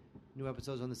Blu-ray. New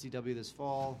episodes on the CW this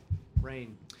fall.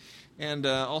 Reign. And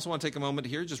also want to take a moment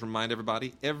here, just remind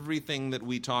everybody, everything that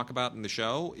we talk about in the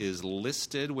show is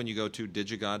listed when you go to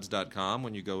DigiGods.com.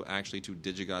 When you go actually to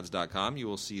DigiGods.com, you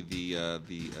will see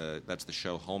that's the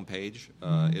show homepage.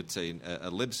 It's a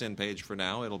libsyn page for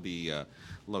now. It'll be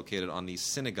located on the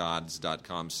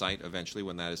Synagods.com site eventually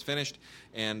when that is finished.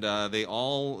 And they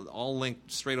all link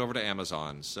straight over to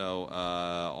Amazon. So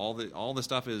all the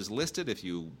stuff is listed. If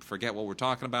you forget what we're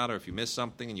talking about or if you miss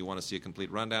something and you want to see a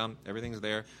complete rundown, everything's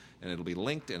there. And it'll be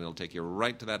linked, and it'll take you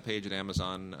right to that page at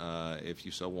Amazon if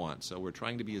you so want. So we're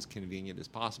trying to be as convenient as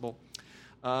possible.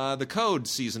 The Code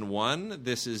Season 1.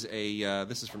 This is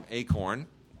from Acorn,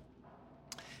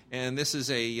 and this is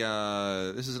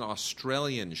an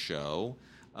Australian show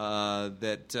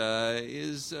that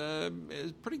is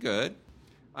pretty good.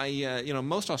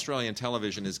 Most Australian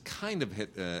television is kind of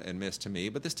hit and miss to me,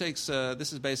 but this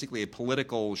is basically a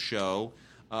political show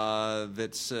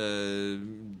that's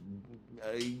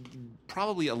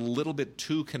probably a little bit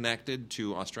too connected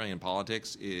to Australian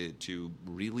politics to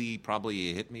really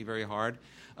probably hit me very hard.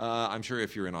 I'm sure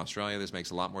if you're in Australia, this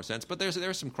makes a lot more sense. But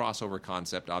there's some crossover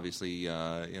concept. Obviously,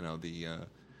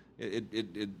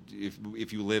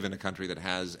 if you live in a country that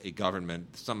has a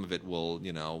government, some of it will,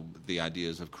 the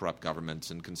ideas of corrupt governments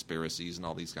and conspiracies and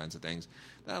all these kinds of things.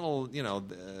 That'll,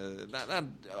 that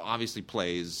obviously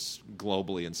plays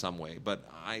globally in some way. But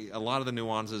a lot of the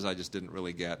nuances I just didn't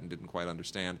really get and didn't quite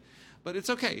understand. But it's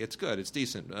okay. It's good. It's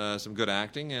decent. Some good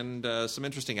acting and some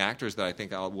interesting actors that I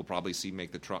think we'll probably see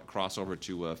make the crossover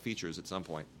to features at some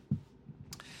point.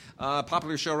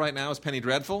 Popular show right now is Penny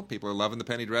Dreadful. People are loving the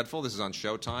Penny Dreadful. This is on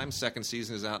Showtime. Second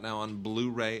season is out now on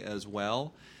Blu-ray as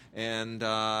well. And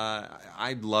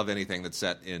I love anything that's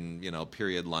set in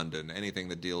period London. Anything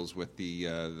that deals with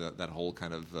that whole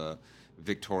kind of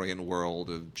Victorian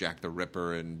world of Jack the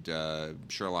Ripper and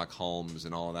Sherlock Holmes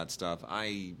and all of that stuff.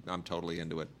 I'm totally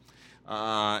into it.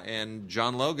 And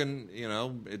John Logan,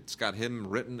 it's got him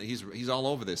written. He's all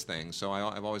over this thing. So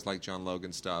I've always liked John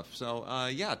Logan stuff. So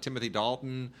Timothy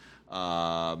Dalton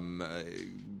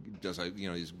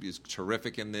he's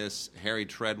terrific in this. Harry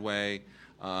Treadway,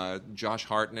 Josh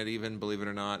Hartnett, even, believe it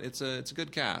or not. It's a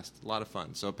good cast. A lot of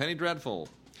fun. So Penny Dreadful,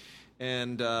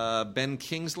 and Ben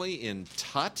Kingsley in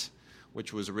Tut,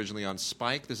 which was originally on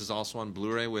Spike. This is also on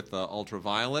Blu-ray with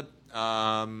Ultraviolet.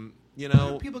 Are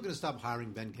people going to stop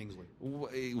hiring Ben Kingsley?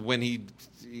 When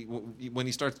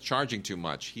he starts charging too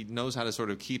much, he knows how to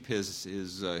sort of keep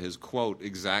his quote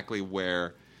exactly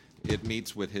where it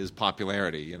meets with his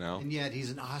popularity. And yet he's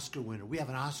an Oscar winner. We have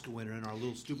an Oscar winner in our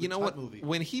little stupid movie.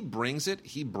 When he brings it,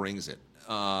 he brings it.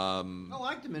 I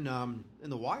liked him in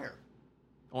The Wire,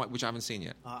 which I haven't seen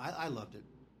yet. I loved it.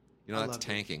 That's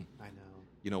tanking. I know.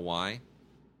 You know why?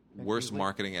 Worst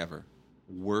marketing ever.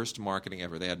 Worst marketing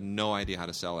ever. They had no idea how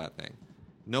to sell that thing.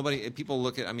 People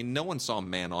look at, no one saw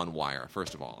Man on Wire,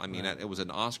 first of all. Right. It was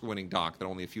an Oscar-winning doc that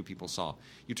only a few people saw.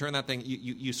 You turn that thing,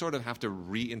 you sort of have to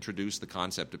reintroduce the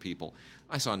concept to people.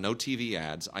 I saw no TV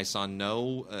ads. I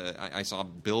saw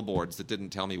billboards that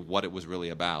didn't tell me what it was really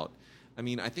about.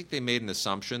 I think they made an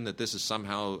assumption that this is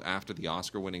somehow, after the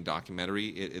Oscar-winning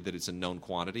documentary, that it's a known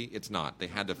quantity. It's not. They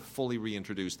had to fully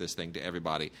reintroduce this thing to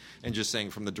everybody. And just saying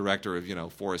from the director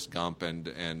of, Forrest Gump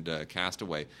and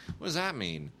Castaway, what does that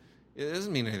mean? It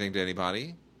doesn't mean anything to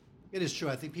anybody. It is true.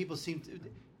 I think people seem to...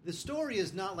 The story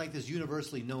is not like this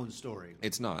universally known story.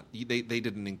 It's not. They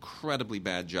did an incredibly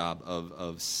bad job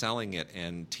of selling it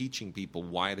and teaching people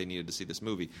why they needed to see this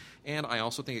movie. And I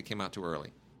also think it came out too early.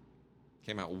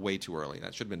 Came out way too early.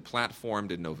 That should have been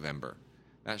platformed in November.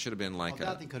 That should have been like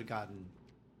that thing could have gotten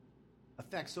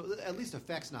effects, so at least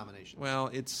effects nomination.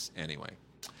 Well, anyway.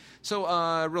 So,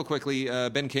 real quickly,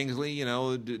 Ben Kingsley,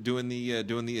 doing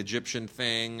the Egyptian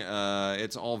thing.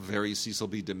 It's all very Cecil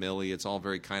B. DeMille. It's all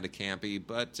very kind of campy,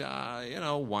 but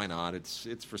why not?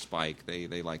 It's for Spike.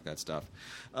 They like that stuff.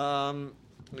 A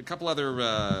couple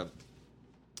other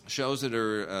shows that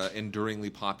are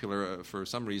enduringly popular for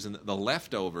some reason. The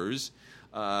Leftovers.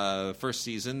 First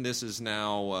season. This is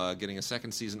now getting a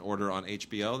second season order on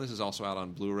HBO. This is also out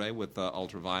on Blu-ray with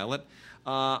Ultraviolet.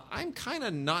 I'm kind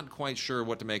of not quite sure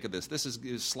what to make of this. This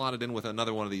is slotted in with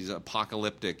another one of these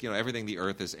apocalyptic, everything the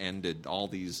Earth has ended. All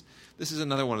these. This is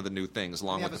another one of the new things,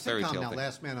 along with the fairy tale thing.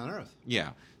 Last Man on Earth. Yeah.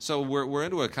 So we're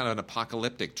into a kind of an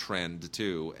apocalyptic trend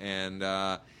too, and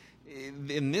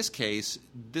in this case,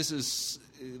 this is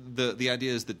the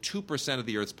idea is that 2% of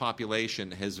the Earth's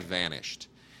population has vanished.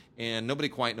 And nobody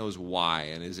quite knows why.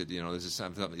 And is it,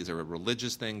 is there a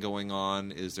religious thing going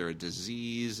on? Is there a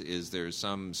disease? Is there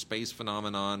some space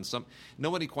phenomenon?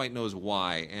 Nobody quite knows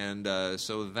why. And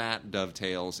so that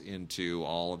dovetails into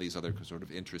all of these other sort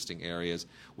of interesting areas,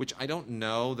 which I don't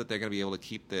know that they're going to be able to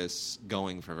keep this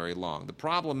going for very long. The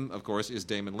problem, of course, is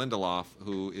Damon Lindelof,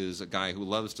 who is a guy who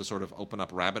loves to sort of open up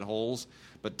rabbit holes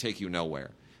but take you nowhere.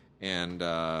 And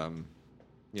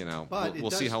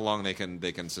we'll see how long they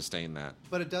can sustain that.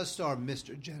 But it does star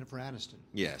Mr. Jennifer Aniston.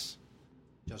 Yes.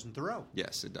 Justin Theroux.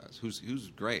 Yes, it does. Who's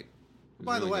great.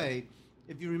 By the way,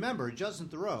 if you remember, Justin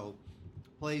Theroux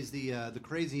plays the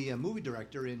crazy movie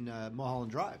director in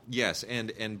Mulholland Drive. Yes,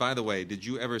 and by the way, did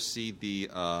you ever see the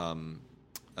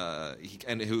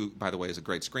who by the way is a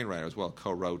great screenwriter as well,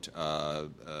 co-wrote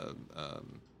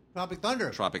Tropic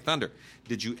Thunder.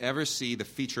 Did you ever see the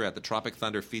featurette, the Tropic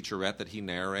Thunder featurette that he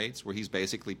narrates, where he's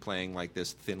basically playing like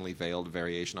this thinly veiled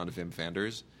variation on Wim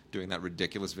Wenders, doing that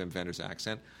ridiculous Wim Wenders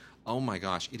accent? Oh my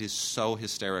gosh, it is so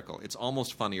hysterical. It's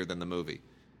almost funnier than the movie.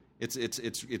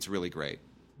 It's really great.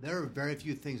 There are very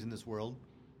few things in this world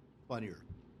funnier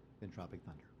than Tropic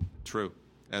Thunder. True.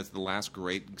 That's the last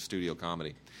great studio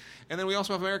comedy. And then we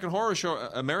also have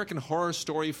American Horror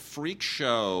Story Freak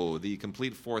Show, the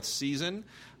complete fourth season.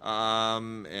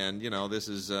 This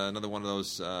is another one of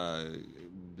those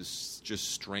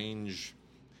just strange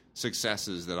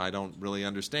successes that I don't really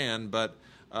understand. But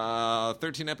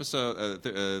 13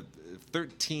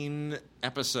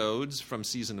 episodes from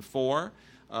season 4.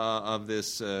 Of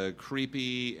this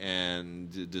creepy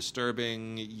and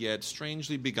disturbing yet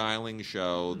strangely beguiling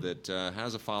show that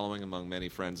has a following among many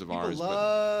friends of ours. People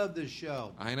love this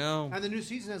show. I know. And the new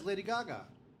season has Lady Gaga.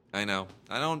 I know.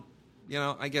 I don't,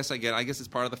 I guess I get it. I guess it's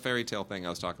part of the fairy tale thing I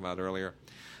was talking about earlier.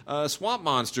 Swamp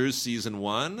Monsters Season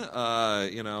 1.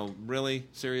 Really?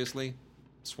 Seriously?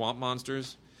 Swamp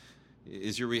Monsters?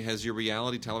 Has your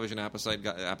reality television appetite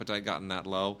gotten that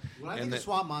low? When I think of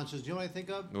Swamp Monsters, do you know what I think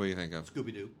of? What do you think of?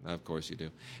 Scooby-Doo. Of course you do.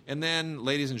 And then,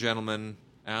 ladies and gentlemen,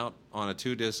 out on a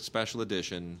 2-disc special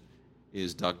edition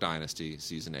is Duck Dynasty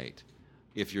Season 8.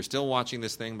 If you're still watching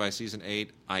this thing by Season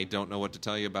 8, I don't know what to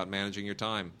tell you about managing your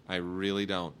time. I really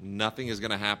don't. Nothing is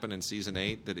going to happen in Season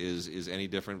 8 that is any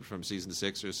different from Season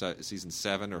 6 or Season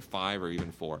 7 or 5 or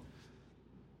even 4.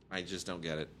 I just don't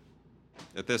get it.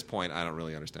 At this point, I don't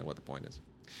really understand what the point is.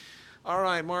 All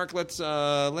right, Mark, let's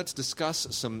discuss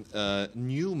some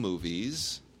new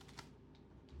movies.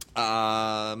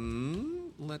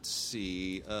 Let's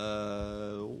see.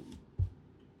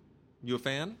 You a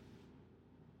fan?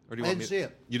 Or do you I didn't see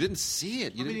it. You didn't see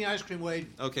it? I'm eating ice cream, Wade.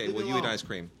 Okay, well, you eat ice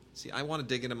cream. See, I want to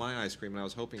dig into my ice cream, and I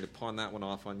was hoping to pawn that one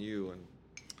off on you.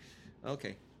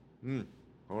 Okay.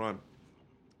 Hold on.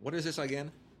 What is this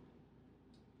again?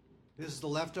 This is the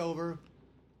leftover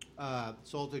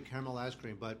salted caramel ice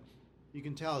cream, but you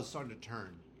can tell it's starting to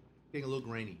turn, getting a little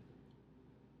grainy.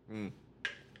 And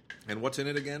what's in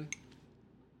it again?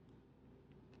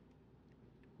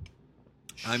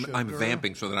 I'm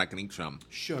vamping so that I can eat some.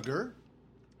 Sugar.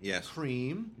 Yes.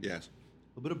 Cream. Yes.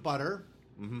 A little bit of butter.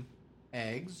 Mm-hmm.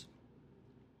 Eggs.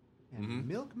 And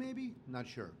milk, maybe? Not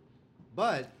sure.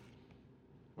 But...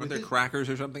 Aren't there crackers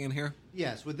or something in here?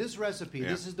 Yes. With this recipe,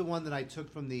 this is the one that I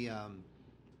took from the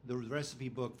recipe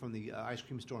book from the ice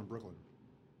cream store in Brooklyn.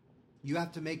 You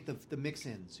have to make the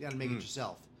mix-ins. You got to make it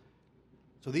yourself.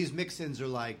 So these mix-ins are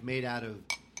like made out of...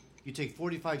 You take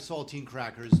 45 saltine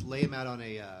crackers, lay them out on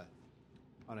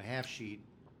a half sheet,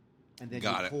 and then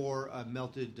you pour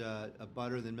melted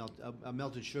butter, then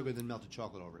melted sugar, then melted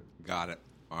chocolate over it. Got it.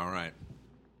 All right.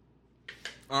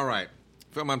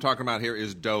 The film I'm talking about here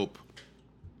is Dope.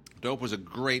 Dope was a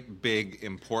great, big,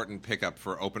 important pickup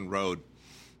for Open Road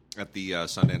at the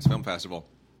Sundance Film Festival.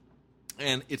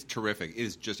 And it's terrific. It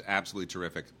is just absolutely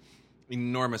terrific.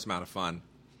 Enormous amount of fun.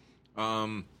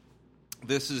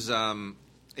 This is a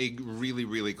really,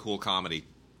 really cool comedy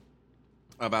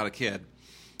about a kid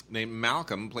named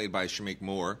Malcolm, played by Shameik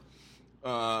Moore,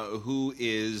 who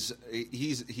is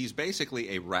he's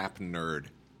basically a rap nerd.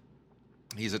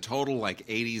 He's a total like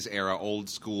 80s era old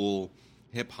school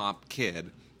hip hop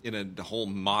kid in a whole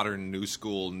modern new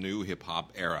school new hip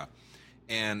hop era,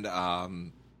 and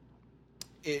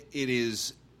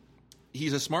he's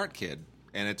a smart kid,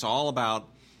 and it's all about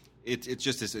it's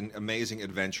just this amazing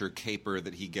adventure caper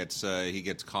that he gets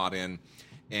caught in,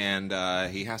 and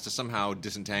he has to somehow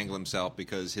disentangle himself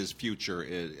because his future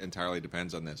entirely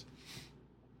depends on this.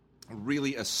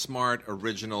 Really a smart,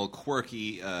 original,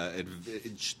 quirky,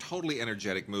 totally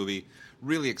energetic movie.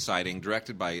 Really exciting.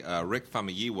 Directed by Rick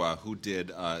Famuyiwa, who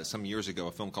did some years ago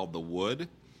a film called The Wood,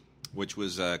 which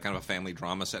was kind of a family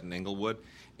drama set in Inglewood.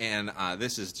 And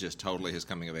this is just totally his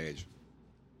coming of age.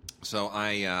 So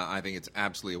I think it's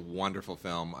absolutely a wonderful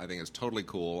film. I think it's totally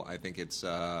cool. I think it's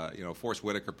Forrest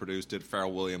Whitaker produced it.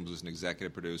 Pharrell Williams was an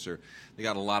executive producer. They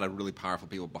got a lot of really powerful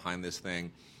people behind this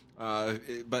thing.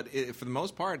 But for the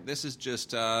most part, this is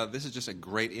just a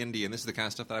great indie, and this is the kind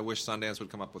of stuff that I wish Sundance would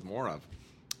come up with more of.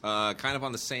 Kind of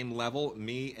on the same level,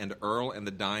 Me and Earl and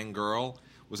the Dying Girl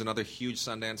was another huge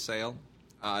Sundance sale.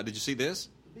 Did you see this?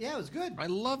 Yeah, it was good. I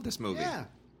love this movie. Yeah.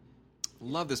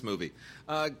 Love this movie.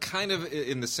 Kind of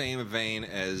in the same vein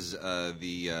as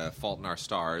the Fault in Our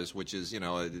Stars, which is,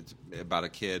 it's about a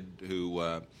kid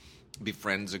who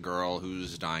befriends a girl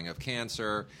who's dying of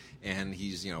cancer, and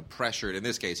he's, pressured. In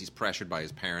this case, he's pressured by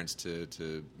his parents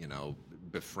to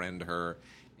befriend her,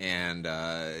 and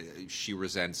she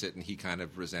resents it, and he kind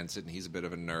of resents it, and he's a bit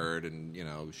of a nerd,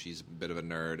 and, she's a bit of a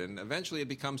nerd, and eventually it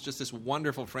becomes just this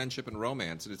wonderful friendship and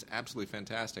romance, and it's absolutely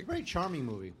fantastic. Very charming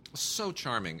movie. So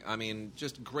charming. I mean,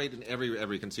 just great in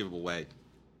every conceivable way.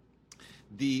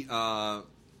 The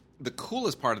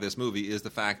coolest part of this movie is the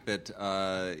fact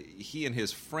that he and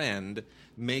his friend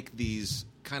make these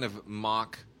kind of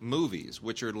mock movies,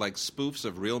 which are like spoofs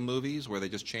of real movies where they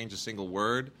just change a single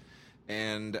word,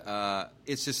 and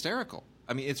it's hysterical.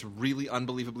 I mean, it's really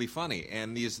unbelievably funny,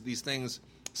 and these things,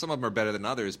 some of them are better than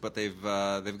others, but they've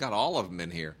got all of them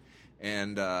in here,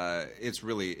 and it's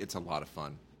a lot of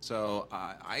fun. So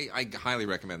I highly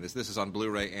recommend this. This is on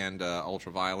Blu-ray and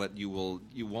Ultraviolet. You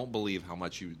won't believe how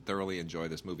much you thoroughly enjoy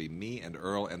this movie. Me and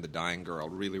Earl and the Dying Girl,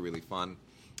 really, really fun.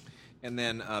 And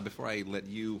then before I let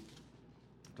you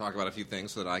talk about a few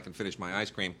things so that I can finish my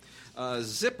ice cream,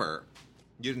 Zipper.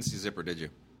 You didn't see Zipper, did you?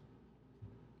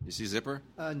 You see Zipper?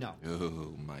 No.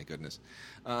 Oh, my goodness.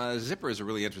 Zipper is a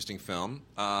really interesting film.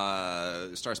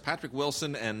 Stars Patrick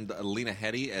Wilson and Lena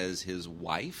Headey as his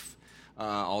wife.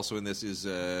 Also in this is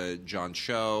John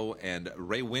Cho and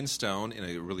Ray Winstone in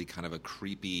a really kind of a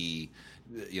creepy,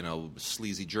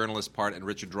 sleazy journalist part, and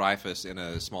Richard Dreyfuss in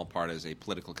a small part as a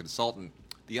political consultant.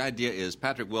 The idea is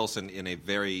Patrick Wilson in a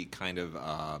very kind of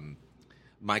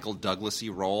Michael Douglas-y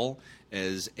role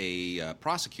as a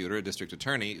prosecutor, a district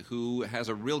attorney, who has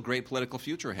a real great political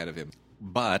future ahead of him.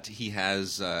 But he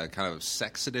has kind of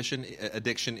sex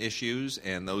addiction issues,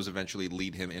 and those eventually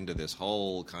lead him into this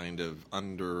whole kind of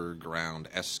underground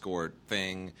escort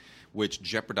thing, which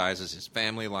jeopardizes his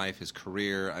family life, his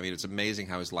career. I mean, it's amazing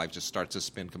how his life just starts to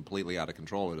spin completely out of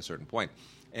control at a certain point.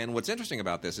 And what's interesting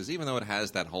about this is even though it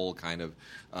has that whole kind of,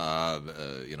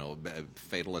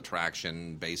 fatal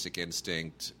attraction, basic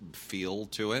instinct feel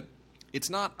to it, it's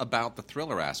not about the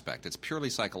thriller aspect. It's purely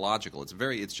psychological.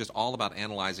 It's just all about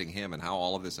analyzing him and how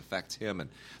all of this affects him and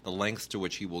the lengths to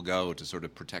which he will go to sort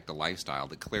of protect a lifestyle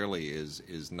that clearly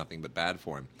is nothing but bad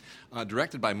for him.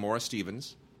 Directed by Maura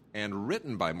Stevens and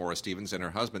written by Maura Stevens and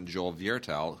her husband Joel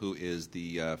Viertel, who is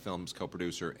the film's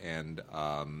co-producer and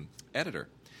editor.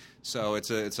 So it's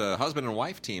a husband and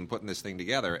wife team putting this thing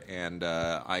together, and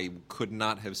I could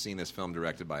not have seen this film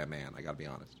directed by a man. I got to be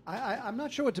honest. I'm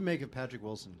not sure what to make of Patrick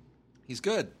Wilson. He's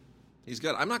good.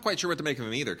 I'm not quite sure what to make of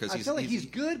him either because I feel like he's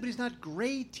good, but he's not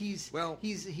great. He's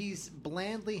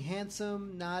blandly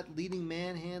handsome, not leading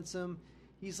man handsome.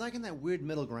 He's like in that weird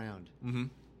middle ground. Mm-hmm.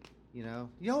 You know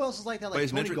who else is like that? Like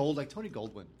Tony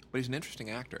Goldwyn. But he's an interesting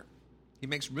actor. He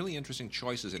makes really interesting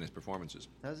choices in his performances.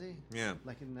 Does he? Yeah.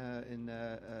 Like in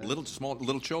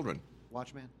little children.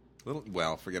 Watchmen.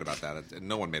 Forget about that.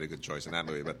 No one made a good choice in that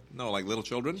movie, but no, like Little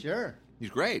Children. Sure. He's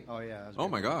great. Oh yeah. Oh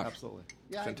my gosh. Absolutely.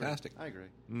 Yeah. Fantastic. I agree.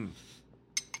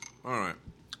 All right.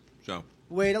 So.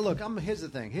 Wait. Look. Here's the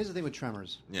thing. With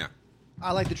Tremors. Yeah.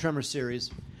 I like the Tremors series.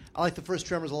 I like the first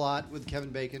Tremors a lot with Kevin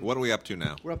Bacon. What are we up to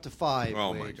now? We're up to 5.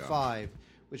 Oh my God. 5.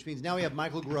 which means now we have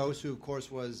Michael Gross, who of course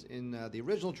was in the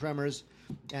original Tremors,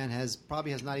 and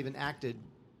probably has not even acted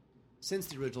since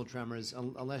the original Tremors,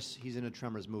 unless he's in a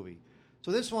Tremors movie.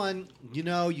 So this one, you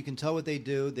can tell what they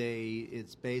do.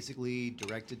 It's basically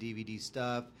direct-to-DVD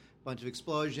stuff, bunch of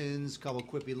explosions, couple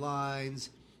quippy lines,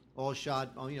 all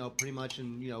shot, pretty much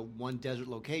in one desert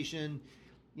location.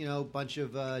 Bunch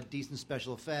of decent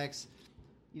special effects.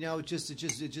 It's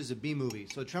just a B movie.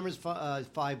 So Tremors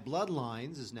 5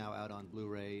 Bloodlines is now out on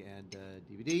Blu-ray and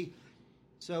DVD.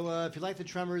 So if you like the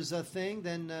Tremors thing,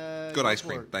 then good ice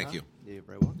cream. Thank you. Yeah, you're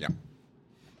very welcome. Yeah.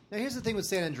 Now here's the thing with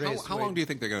San Andreas. How long do you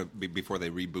think they're going to be before they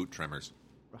reboot Tremors?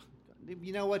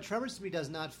 You know what? Tremors to me does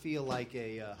not feel like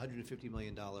a $150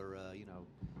 million,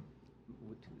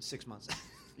 6 months.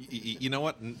 You know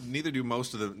what? Neither do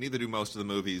most of the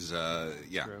movies.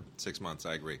 True. 6 months.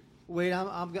 I agree. Wait,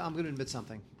 I'm going to admit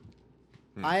something.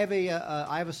 I have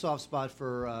a soft spot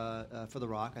for The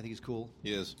Rock. I think he's cool.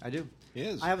 He is. I do. He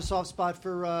is. I have a soft spot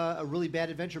for really bad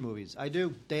adventure movies. I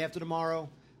do. Day After Tomorrow,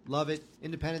 love it.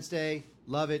 Independence Day,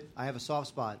 love it. I have a soft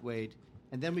spot, Wade.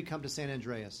 And then we come to San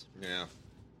Andreas. Yeah.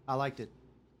 I liked it.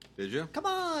 Did you? Come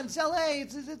on, it's L.A.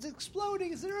 It's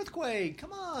exploding. It's an earthquake.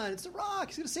 Come on, it's The Rock.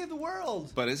 He's going to save the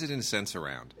world. But is it in sense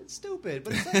around? It's stupid,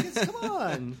 but come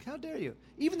on. How dare you?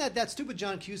 Even that stupid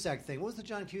John Cusack thing. What was the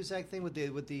John Cusack thing with the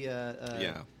the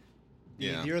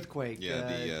earthquake?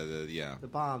 The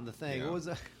bomb, the thing. Yeah. What was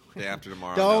that? Day After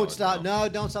Tomorrow. Don't stop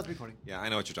the recording. Yeah, I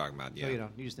know what you're talking about. Yeah. No, you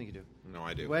don't. You just think you do. No,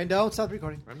 I do. Wayne, don't stop the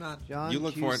recording. I'm not. John you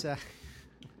look Cusack. for it.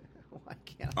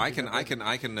 Why can't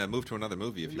I can move to another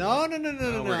movie if you no, want.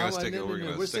 No. We're going to stick it.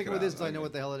 We're sticking with this until I know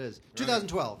what the hell it is.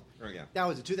 2012. Oh, yeah. That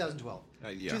was it. 2012.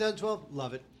 Yeah. 2012.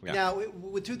 Love it. Yeah. Now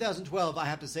with 2012, I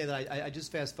have to say that I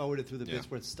just fast forwarded through the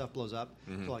bits where stuff blows up.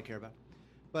 Mm-hmm. That's all I care about.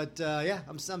 But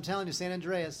I'm telling you, San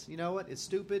Andreas. You know what? It's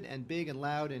stupid and big and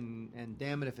loud, and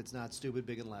damn it if it's not stupid,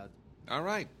 big and loud. All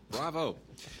right, bravo.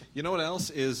 You know what else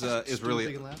is really?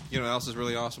 Big and loud? You know what else is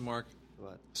really awesome, Mark?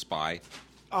 What? Spy.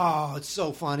 Oh, it's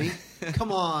so funny.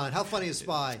 Come on, how funny is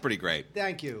Spy? It's pretty great.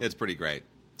 Thank you. It's pretty great.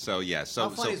 So yeah, how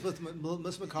funny is with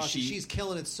Melissa McCarthy? She's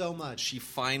killing it so much. She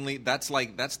finally. That's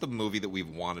the movie that we've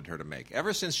wanted her to make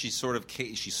ever since she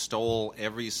stole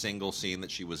every single scene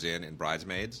that she was in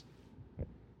Bridesmaids.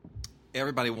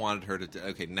 Everybody wanted her to.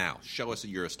 Okay, now show us that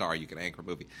you're a star. You can anchor a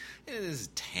movie. And it is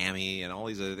Tammy and all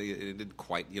these. It didn't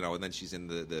quite, and then she's in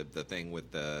the thing with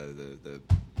the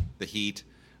Heat,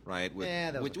 right?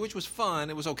 Which was fun.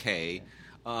 It was okay.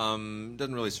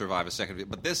 Doesn't really survive a second.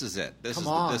 But this is it. This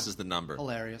is the number.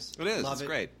 Hilarious. It is. Love It's it.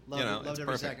 great. Loved it's every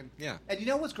perfect. second. Yeah. And you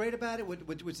know what's great about it?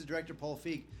 Which the director Paul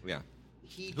Feig. Yeah.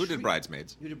 Who did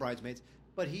Bridesmaids? Who did Bridesmaids?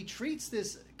 But he treats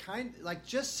this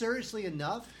just seriously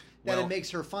enough that it makes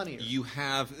her funnier. You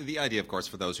have the idea, of course,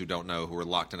 for those who don't know, who were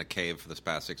locked in a cave for this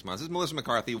past 6 months, is Melissa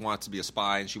McCarthy wants to be a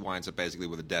spy, and she winds up basically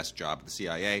with a desk job at the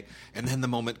CIA. And then the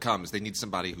moment comes, they need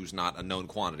somebody who's not a known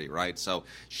quantity, right? So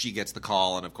she gets the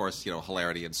call, and of course,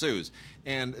 hilarity ensues.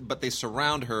 But they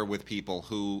surround her with people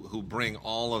who bring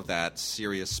all of that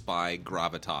serious spy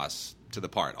gravitas to the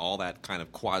part, all that kind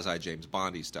of quasi James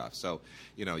Bondy stuff. So,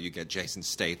 you get Jason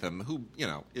Statham,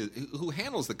 who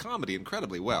handles the comedy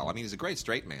incredibly well. I mean, he's a great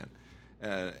straight man.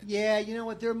 Yeah, you know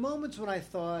what? There are moments when I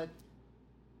thought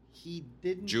he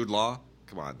didn't. Jude Law,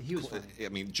 come on. He was funny. I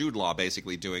mean, Jude Law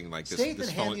basically doing like this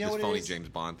phony James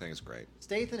Bond thing is great.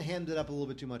 Statham hammed it up a little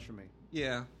bit too much for me.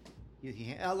 Yeah.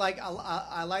 I like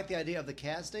the idea of the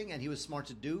casting, and he was smart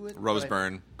to do it. Rose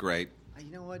Byrne, great. You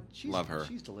know what? Love her.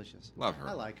 She's delicious. Love her.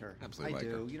 I like her. Absolutely I like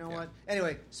do. her. You know what?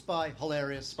 Anyway, Spy,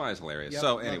 hilarious. Spy is hilarious. Yep,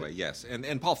 so anyway, yes.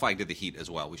 And Paul Feig did The Heat as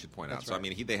well, we should point out. That's So, right. I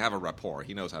mean, they have a rapport.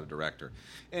 He knows how to direct her.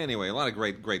 Anyway, a lot of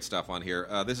great stuff on here.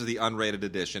 This is the unrated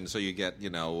edition, so you get,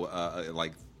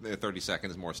 like 30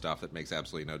 seconds more stuff that makes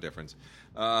absolutely no difference.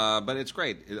 But it's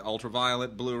great.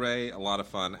 Ultraviolet, Blu-ray, a lot of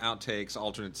fun. Outtakes,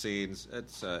 alternate scenes.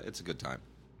 It's a good time.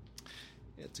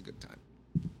 It's a good time.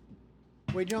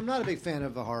 Wade, I'm not a big fan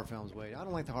of the horror films, Wade. I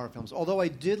don't like the horror films. Although I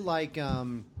did like,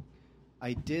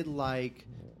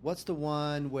 what's the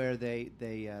one where they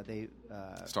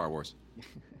Star Wars.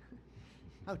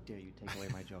 How dare you take away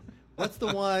my joke? What's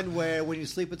the one where when you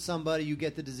sleep with somebody you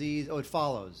get the disease? Oh, It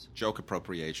Follows. Joke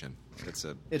appropriation.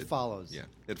 It Follows. Yeah,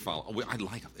 It Follows. I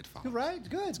like It Follows. You're right.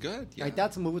 Good. It's good. Yeah. Right,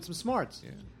 that's a movie with some smarts.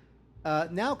 Yeah.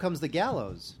 Now comes The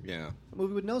Gallows. Yeah. A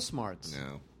movie with no smarts.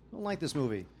 No. I don't like this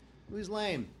movie. The movie's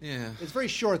lame. Yeah. It's very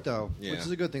short, though, Yeah. which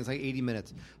is a good thing. It's like 80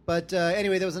 minutes. But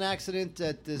anyway, there was an accident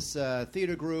at this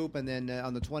theater group, and then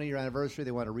on the 20-year anniversary,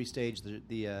 they want to restage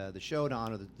the show to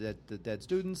honor the dead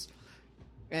students.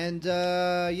 And,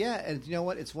 and you know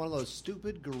what? It's one of those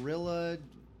stupid guerrilla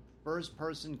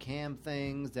first-person cam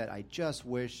things that I just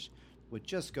wish would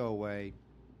just go away.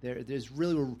 There's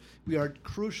really we are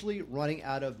crucially running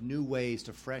out of new ways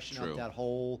to freshen up that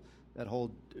whole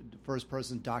first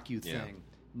person docu thing.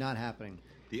 Not happening.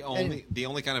 The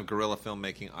only kind of guerrilla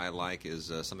filmmaking I like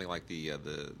is something like the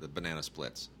Banana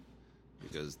Splits,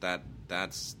 because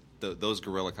those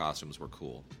guerrilla costumes were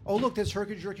cool. Oh, look, there's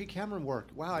herky-jerky camera work.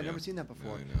 Wow, I've never seen that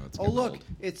before. I know, look, old.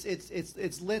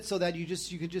 it's lit so that you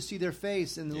can just see their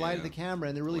face in the light of the camera,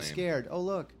 and they're really scared. Oh,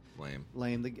 look.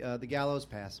 Lame. The gallows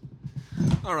pass.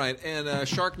 All right, and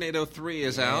Sharknado 3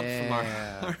 is out from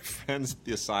our friends at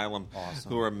the Asylum,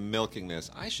 who are milking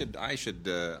this. I should try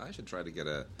to get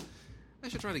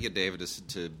David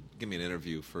to give me an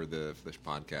interview for this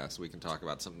podcast, so we can talk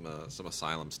about some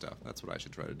Asylum stuff. That's what I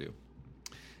should try to do.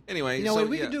 Anyway,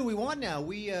 we can do what we want now.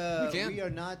 We are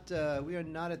not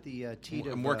at the teat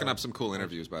of. I'm working up some cool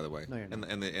interviews, by the way. No, you're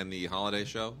not. And the holiday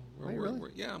show.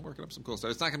 Really? I'm working up some cool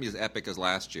stuff. It's not going to be as epic as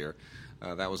last year.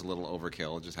 That was a little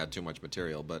overkill. It just had too much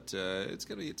material, but it's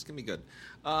gonna be good.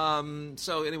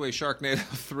 So anyway, Sharknado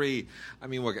 3. I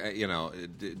mean,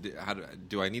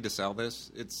 do I need to sell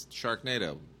this? It's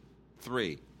Sharknado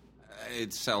 3.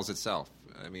 It sells itself.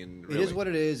 I mean, really. It is what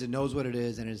it is. It knows what it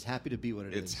is, and it's happy to be what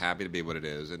it is. It's happy to be what it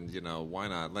is, and why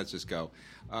not? Let's just go.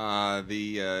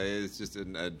 It's just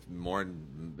more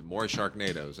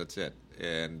Sharknadoes. That's it.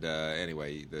 And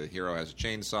anyway, the hero has a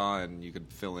chainsaw, and you can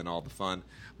fill in all the fun.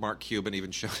 Mark Cuban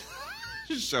even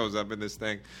shows up in this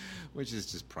thing, which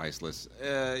is just priceless.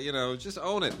 Just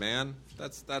own it, man.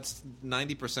 That's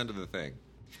 90% of the thing.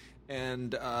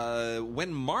 And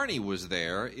When Marnie Was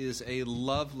There is a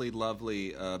lovely,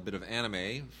 lovely bit of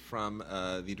anime from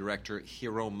the director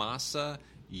Hiromasa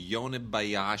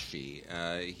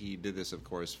Yonebayashi. He did this, of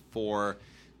course, for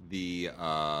the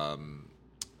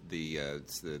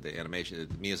animation,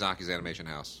 Miyazaki's animation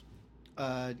house.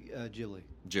 Ghibli.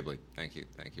 Thank you.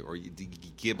 Or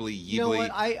Ghibli. You know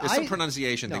what? There's some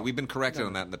pronunciation thing. We've been corrected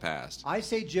on that in the past. I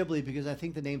say Ghibli because I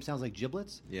think the name sounds like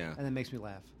giblets. Yeah. And it makes me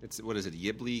laugh. What is it?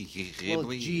 Ghibli? Well,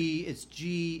 it's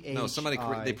G-H-I. No, somebody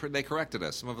they corrected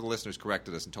us. Some of the listeners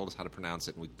corrected us and told us how to pronounce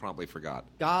it, and we probably forgot.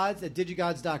 Gods at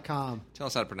DigiGods.com. Tell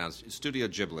us how to pronounce it. Studio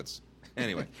Giblets.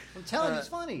 Anyway, I'm telling you, it's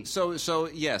funny. So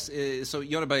yes, so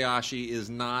Yonebayashi is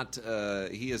not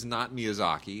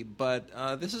Miyazaki,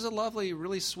 but this is a lovely,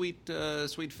 really sweet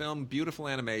film, beautiful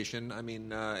animation. I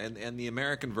mean, and the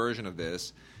American version of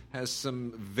this has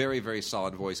some very, very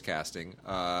solid voice casting.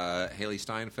 Haley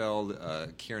Steinfeld,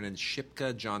 Kiernan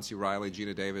Shipka, John C. Reilly,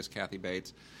 Gina Davis, Kathy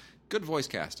Bates. Good voice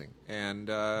casting, and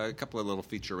a couple of little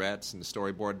featurettes and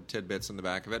storyboard tidbits in the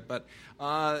back of it. But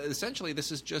essentially,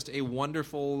 this is just a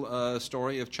wonderful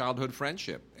story of childhood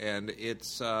friendship, and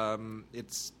it's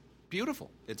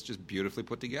beautiful. It's just beautifully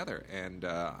put together, and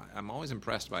I'm always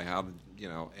impressed by how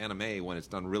anime, when it's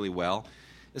done really well,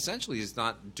 essentially is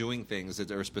not doing things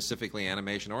that are specifically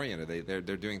animation oriented. They're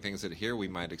doing things that here we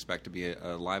might expect to be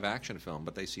a live action film,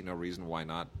 but they see no reason why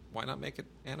not make it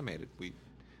animated.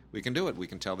 We can do it. We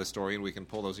can tell this story, and we can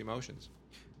pull those emotions.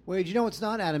 Wade, it's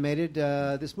not animated.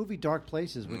 This movie, Dark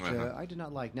Places, which I did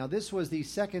not like. Now, this was the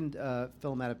second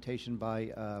film adaptation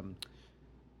by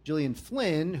Gillian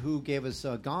Flynn, who gave us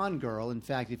Gone Girl. In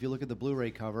fact, if you look at the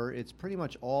Blu-ray cover, it's pretty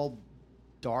much all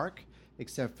dark,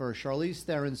 except for Charlize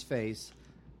Theron's face,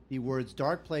 the words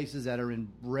Dark Places that are in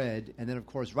red, and then, of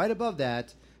course, right above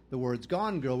that, the words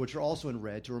Gone Girl, which are also in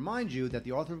red, to remind you that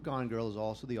the author of Gone Girl is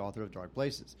also the author of Dark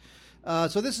Places.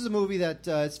 So this is a movie that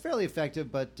is fairly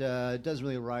effective, but doesn't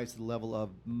really rise to the level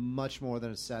of much more than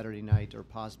a Saturday night or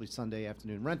possibly Sunday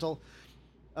afternoon rental.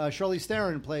 Charlize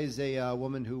Theron plays a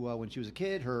woman who, when she was a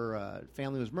kid, her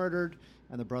family was murdered,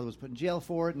 and the brother was put in jail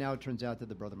for it. Now it turns out that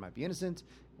the brother might be innocent,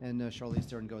 and Charlize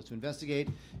Theron goes to investigate.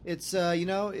 It's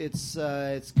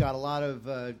it's got a lot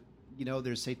of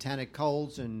there's satanic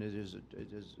cults and there's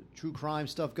true crime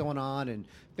stuff going on and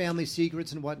family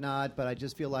secrets and whatnot, but I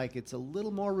just feel like it's a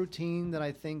little more routine than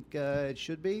I think it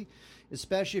should be,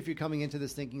 especially if you're coming into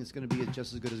this thinking it's going to be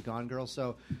just as good as Gone Girl.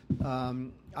 So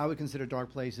I would consider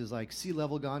Dark Places like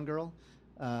sea-level Gone Girl,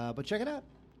 but check it out.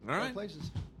 All right. Dark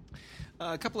Places.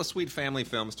 A couple of sweet family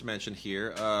films to mention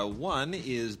here. One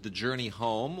is The Journey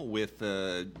Home with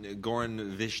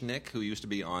Goran Vishnik, who used to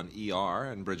be on ER,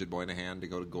 and Bridget Moynihan to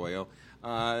go to Goyo.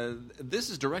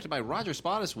 This is directed by Roger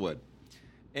Spottiswoode.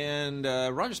 And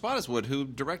Roger Spottiswoode, who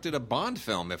directed a Bond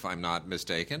film, if I'm not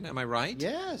mistaken. Am I right?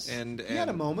 Yes. And he had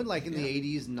a moment like in the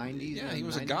 80s and 90s. Yeah, he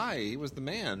was a guy. He was the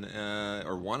man,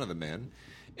 or one of the men.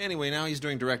 Anyway, now he's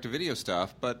doing direct-to-video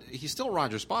stuff, but he's still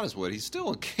Roger Spottiswoode. He's still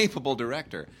a capable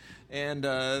director. And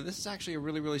this is actually a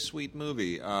really, really sweet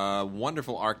movie.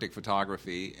 Wonderful Arctic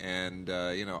photography, and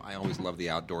I always love the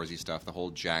outdoorsy stuff. The whole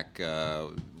Jack,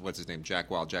 what's his name? Jack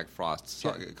Frost.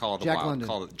 Call it Jack Wild. London.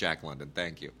 Call it Jack London.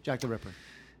 Thank you. Jack the Ripper.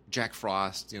 Jack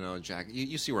Frost. Jack.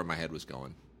 You see where my head was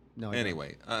going. No.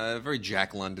 Anyway, very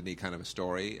Jack London-y kind of a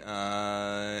story.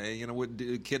 With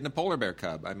a kid and a polar bear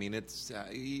cub. I mean, that's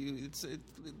it.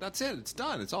 It's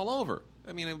done. It's all over.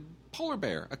 I mean, a polar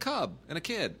bear, a cub, and a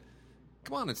kid.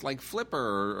 Come on, it's like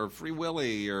Flipper or Free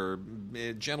Willy or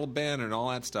Gentle Ben and all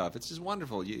that stuff. It's just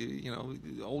wonderful.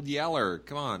 Old Yeller.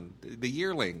 Come on, the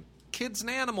yearling. Kids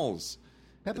and animals.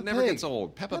 Peppa It never Pig. gets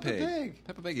old. Peppa Pig.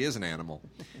 Peppa Pig is an animal.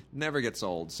 Never gets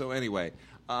old. So anyway,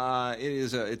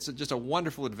 it's just a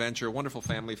wonderful adventure, wonderful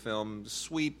family film,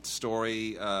 sweet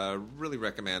story. Really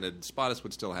recommended.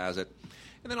 Spartacus still has it.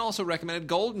 And then also recommended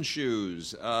Golden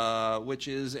Shoes, which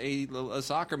is a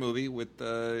soccer movie with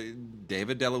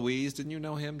David DeLuise. Didn't you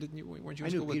know him? Didn't you? Weren't you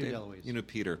in school with Peter David? DeLuise. You knew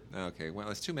Peter. Okay. Well,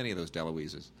 there's too many of those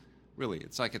DeLuises. Really,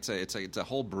 it's a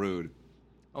whole brood.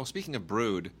 Oh, speaking of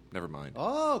brood, never mind.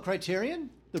 Oh, Criterion?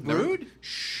 The Brood?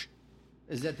 Shh.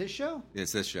 Is that this show?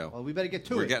 It's this show. Well, we better get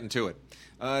to it. We're getting to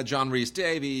it. John Rhys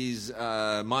Davies,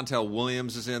 Montel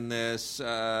Williams is in this.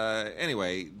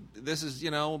 Anyway, this is,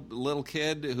 a little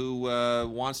kid who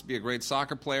wants to be a great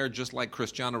soccer player, just like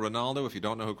Cristiano Ronaldo. If you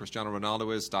don't know who Cristiano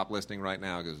Ronaldo is, stop listening right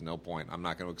now because there's no point. I'm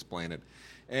not going to explain it.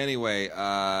 Anyway,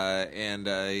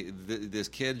 this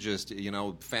kid just,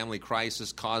 family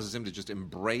crisis causes him to just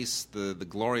embrace the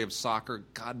glory of soccer.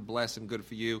 God bless him, good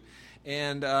for you.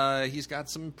 And he's got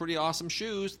some pretty awesome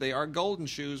shoes. They are golden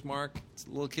shoes, Mark. It's a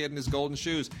little kid in his golden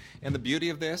shoes. And the beauty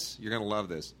of this, you're going to love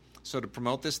this. So to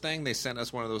promote this thing, they sent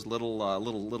us one of those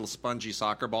little spongy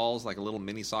soccer balls, like a little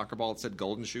mini soccer ball that said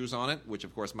golden shoes on it, which,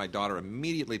 of course, my daughter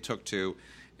immediately took to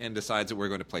and decides that we're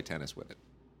going to play tennis with it.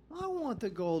 I want the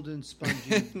golden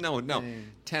spongy No, thing.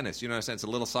 tennis. You know what I'm saying? It's a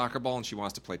little soccer ball, and she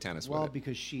wants to play tennis with it. Well,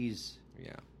 because she's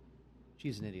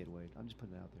an idiot, Wade. I'm just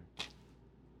putting it out there.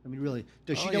 I mean, really,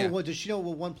 does she know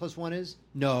what 1 + 1 is?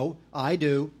 No, I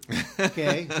do.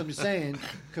 Okay, so I'm just saying,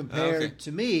 compared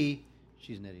to me,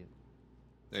 she's an idiot.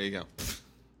 There you go.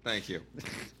 Thank you.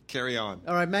 Carry on.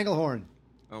 All right, Manglehorn.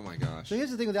 Oh my gosh. So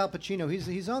here's the thing with Al Pacino.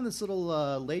 He's on this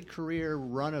little late career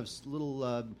run of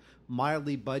little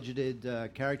mildly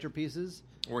budgeted character pieces.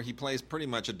 Where he plays pretty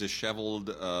much a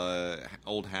disheveled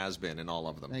old has-been in all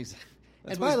of them. Exactly.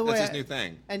 That's And by the way, that's his new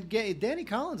thing. And Danny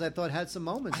Collins, I thought, had some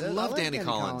moments. I love like Danny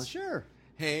Collins. Sure.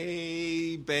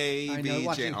 Hey, baby. I know,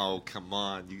 watching- Oh, come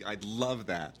on. I'd love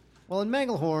that. Well, in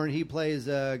Manglehorn, he plays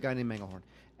a guy named Manglehorn.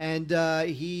 And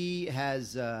he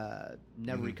has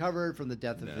never recovered from the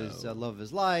death of his love of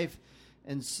his life.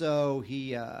 And so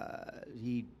he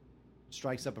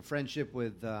strikes up a friendship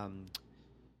with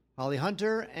Holly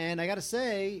Hunter. And I got to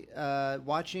say,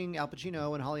 watching Al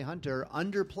Pacino and Holly Hunter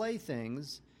underplay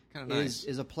things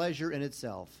is a pleasure in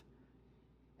itself.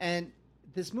 And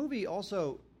this movie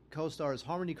also co-stars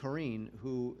Harmony Korine,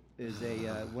 who is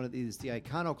the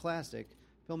iconoclastic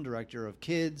film director of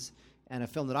Kids, and a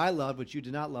film that I loved, which you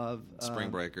did not love. Spring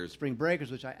Breakers. Spring Breakers,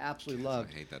 which I absolutely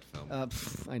loved. I hate that film.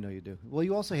 I know you do. Well,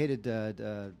 you also hated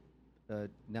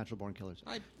Natural Born Killers.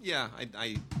 Yeah,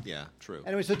 true.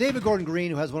 Anyway, so David Gordon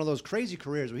Green, who has one of those crazy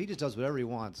careers where he just does whatever he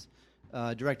wants,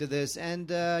 directed this.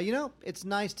 And, it's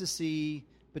nice to see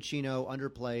Pacino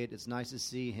underplayed. It's nice to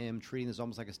see him treating this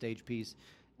almost like a stage piece.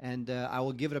 And I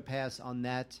will give it a pass on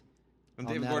that. And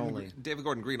David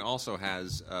Gordon Green also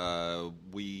has the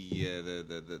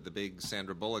big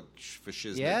Sandra Bullock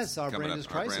shiznit. Yes, Our coming Brand is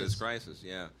up. Our Brand is Crisis. Crisis.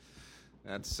 Yeah,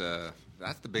 that's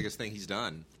the biggest thing he's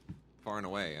done, far and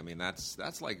away. I mean, that's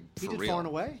like He for did real. Far and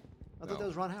Away? I thought that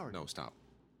was Ron Howard. No, stop.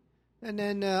 And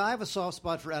then I have a soft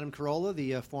spot for Adam Carolla,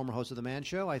 the former host of The Man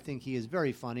Show. I think he is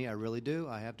very funny. I really do.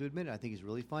 I have to admit it. I think he's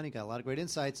really funny. Got a lot of great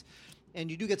insights. And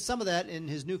you do get some of that in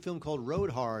his new film called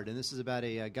Road Hard. And this is about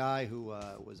a guy who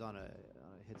was on a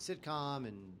hit sitcom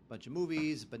and a bunch of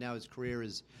movies, but now his career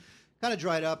is kind of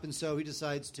dried up. And so he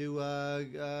decides to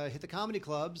hit the comedy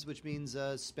clubs, which means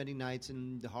spending nights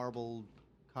in the horrible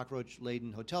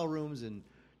cockroach-laden hotel rooms and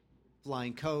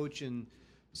flying coach. And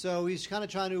so he's kind of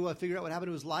trying to figure out what happened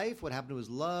to his life, what happened to his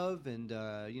love, and,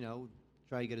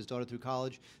 try to get his daughter through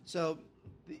college. So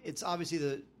it's obviously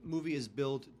the movie is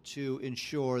built to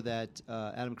ensure that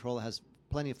Adam Carolla has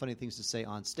plenty of funny things to say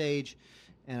on stage,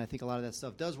 and I think a lot of that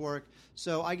stuff does work.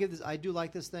 So I do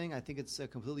like this thing. I think it's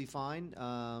completely fine.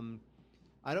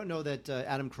 I don't know that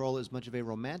Adam Carolla is much of a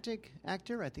romantic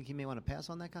actor. I think he may want to pass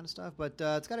on that kind of stuff, but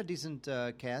it's got a decent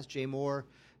cast. Jay Moore,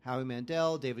 Howie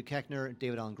Mandel, David Koechner,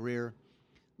 David Allen Greer,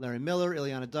 Larry Miller,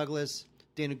 Ileana Douglas,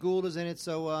 Dana Gould is in it.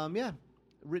 So,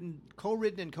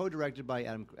 co-written and co-directed by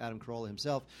Adam Carolla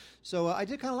himself. So I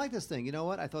did kind of like this thing. You know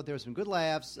what? I thought there were some good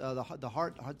laughs. The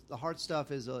heart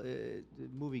stuff is the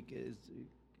movie is.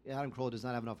 Adam Carolla does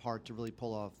not have enough heart to really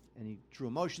pull off any true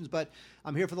emotions, but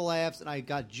I'm here for the laughs, and I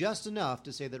got just enough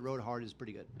to say that Road Hard is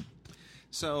pretty good.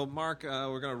 So, Mark,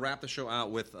 we're going to wrap the show out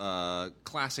with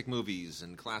classic movies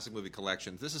and classic movie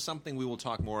collections. This is something we will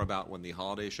talk more about when the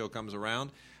holiday show comes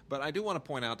around, but I do want to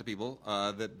point out to people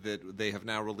that they have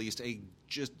now released a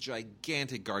just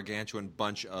gigantic, gargantuan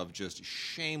bunch of just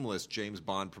shameless James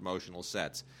Bond promotional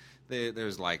sets.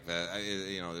 There's like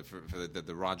the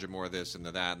Roger Moore this and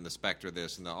the that and the Spectre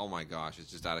this and the oh my gosh,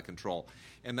 it's just out of control.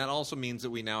 And that also means that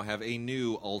we now have a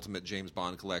new Ultimate James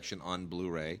Bond collection on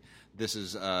Blu-ray. This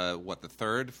is the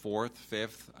third, fourth,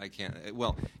 fifth. I can't.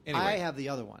 Well, anyway, I have the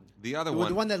other one. The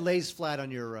one that lays flat on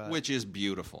your. Which is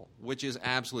beautiful, which is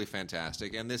absolutely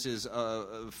fantastic, and this is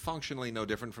functionally no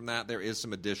different from that. There is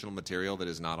some additional material that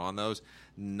is not on those.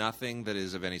 Nothing that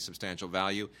is of any substantial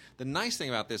value. The nice thing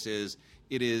about this is.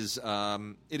 It is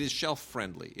shelf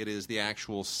friendly. It is the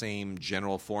actual same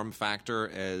general form factor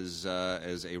as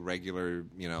a regular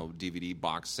DVD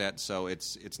box set. So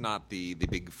it's not the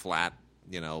big flat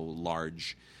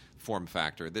large form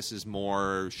factor. This is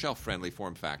more shelf friendly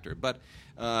form factor. But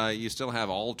you still have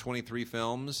all 23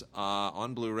 films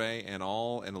on Blu-ray and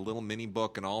a little mini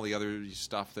book and all the other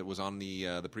stuff that was on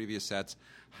the previous sets.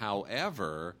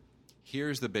 However,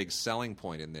 here's the big selling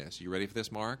point in this. You ready for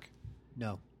this, Mark?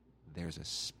 No. There's a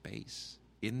space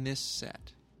in this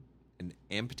set, an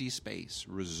empty space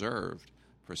reserved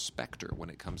for Spectre when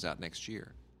it comes out next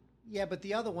year. Yeah, but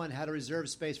the other one had a reserved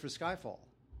space for Skyfall.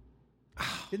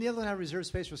 Didn't the other one have a reserved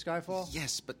space for Skyfall?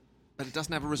 Yes, but it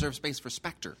doesn't have a reserved space for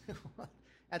Spectre.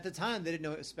 At the time, they didn't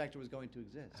know Spectre was going to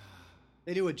exist.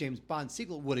 They knew a James Bond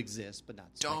sequel would exist, but not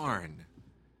Spectre. Darn.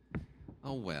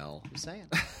 Oh, well. Just saying.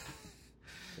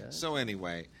 So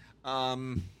anyway...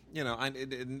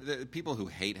 people who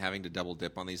hate having to double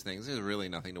dip on these things, there's really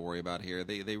nothing to worry about here.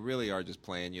 They really are just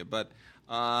playing you. But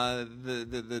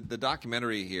the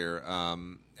documentary here,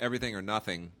 Everything or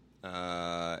Nothing, which,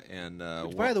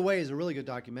 by the way, is a really good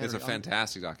documentary. It's a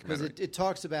fantastic documentary because it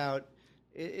talks about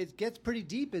it gets pretty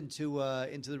deep into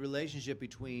the relationship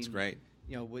between. It's great.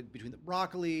 Between the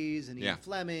Broccolis and Ian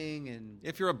Fleming, and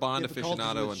if you're a Bond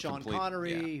aficionado with Sean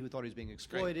Connery, who thought he was being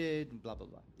exploited, and blah blah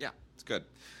blah. Yeah, it's good.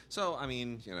 So I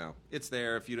mean, it's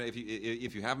there. If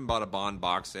you haven't bought a Bond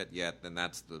box set yet, then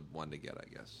that's the one to get, I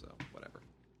guess. So whatever.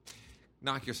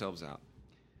 Knock yourselves out.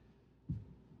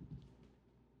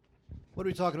 What are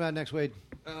we talking about next, Wade?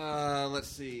 Let's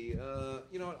see.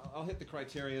 You know what? I'll hit the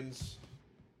Criterions.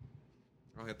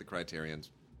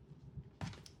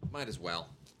 Might as well.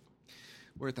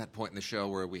 We're at that point in the show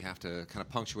where we have to kind of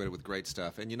punctuate it with great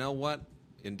stuff. And you know what?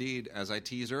 Indeed, as I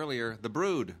teased earlier, The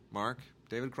Brood, Mark.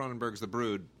 David Cronenberg's The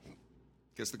Brood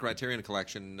gets the Criterion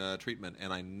Collection treatment.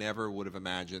 And I never would have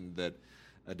imagined that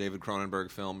a David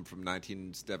Cronenberg film from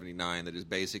 1979 that is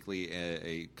basically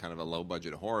a kind of a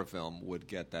low-budget horror film would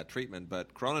get that treatment.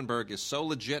 But Cronenberg is so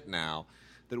legit now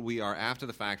that we are, after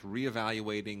the fact,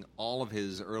 reevaluating all of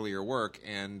his earlier work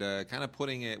and kind of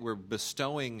we're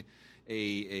bestowing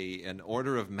an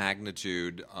order of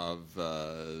magnitude of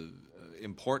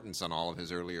importance on all of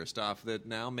his earlier stuff that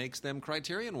now makes them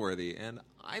Criterion worthy. And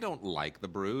I don't like The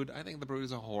Brood. I think The Brood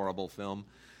is a horrible film.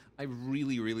 I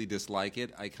really, really dislike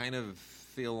it. I kind of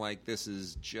feel like this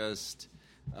is just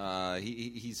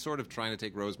he's sort of trying to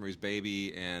take Rosemary's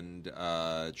Baby and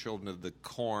Children of the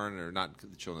Corn, or not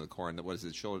Children of the Corn. What is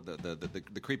it?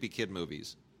 The creepy kid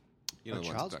movies.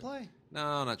 Child's Play?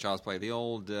 No, not Child's Play. The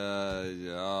old,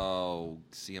 I'm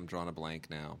drawing a blank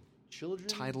now. Children?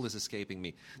 Title is escaping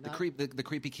me. The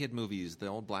creepy kid movies, the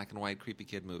old black and white creepy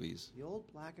kid movies. The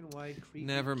old black and white creepy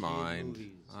Never kid mind.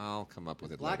 movies. I'll come up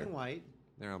with it black later. And white.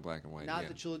 They're on black and white. Not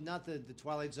yeah. not the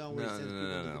Twilight Zone where he sends people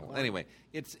to the corner. Anyway,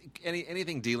 it's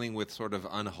anything dealing with sort of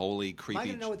unholy, creepy. Am I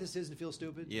going to know what this is and feel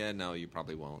stupid? Yeah, no, you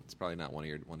probably won't. It's probably not one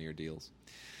of your deals.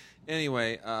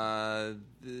 Anyway,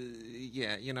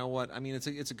 you know what? I mean, it's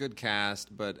a good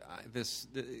cast, but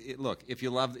look, if you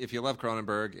love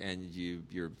Cronenberg and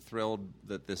you're thrilled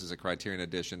that this is a Criterion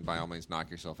edition, by all means,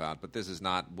 knock yourself out. But this is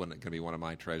not going to be one of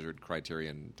my treasured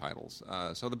Criterion titles.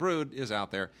 So The Brood is out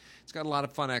there. It's got a lot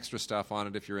of fun extra stuff on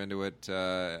it if you're into it.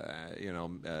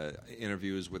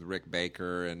 Interviews with Rick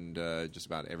Baker and just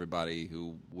about everybody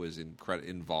who was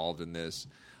involved in this.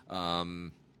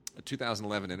 A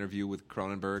 2011 interview with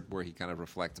Cronenberg where he kind of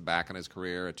reflects back on his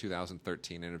career, a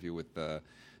 2013 interview with a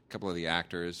couple of the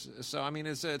actors. So, I mean,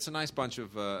 it's a nice bunch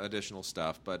of additional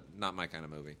stuff, but not my kind of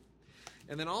movie.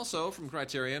 And then also from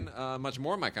Criterion, much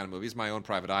more my kind of movies, My Own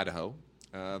Private Idaho.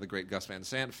 the great Gus Van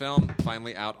Sant film,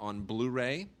 finally out on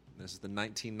Blu-ray. This is the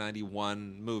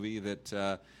 1991 movie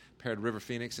that paired River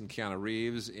Phoenix and Keanu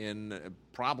Reeves in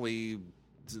probably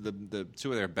the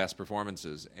two of their best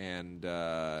performances. And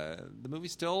the movie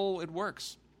it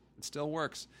works. It still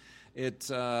works.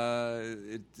 It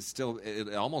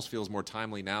almost feels more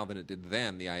timely now than it did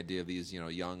then. The idea of these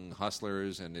young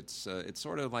hustlers, and it's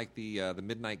sort of like the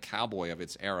Midnight Cowboy of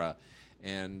its era,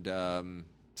 and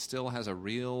still has a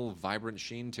real vibrant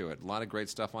sheen to it. A lot of great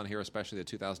stuff on here, especially the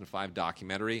 2005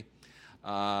 documentary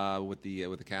with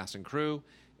the cast and crew,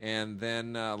 and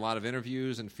then a lot of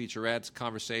interviews and featurettes,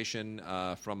 conversation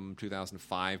from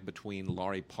 2005 between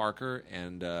Laurie Parker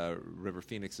and River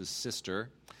Phoenix's sister,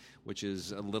 which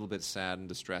is a little bit sad and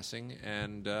distressing,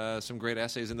 and some great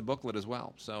essays in the booklet as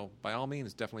well. So by all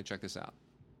means, definitely check this out.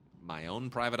 My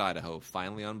Own Private Idaho,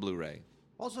 finally on Blu-ray.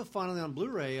 Also finally on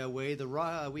Blu-ray, Wade,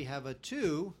 we have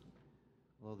two.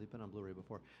 Well, they've been on Blu-ray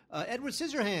before. Edward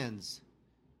Scissorhands.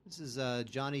 This is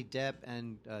Johnny Depp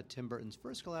and Tim Burton's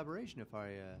first collaboration, if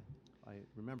I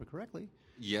remember correctly.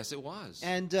 Yes, it was.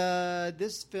 And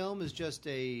this film is just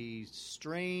a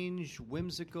strange,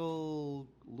 whimsical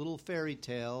little fairy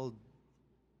tale.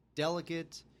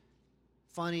 Delicate,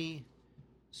 funny,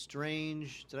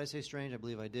 strange. Did I say strange? I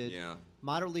believe I did. Yeah.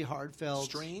 Moderately heartfelt.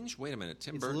 Strange? Wait a minute.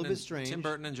 It's a little bit strange. Tim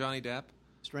Burton and Johnny Depp?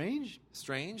 Strange?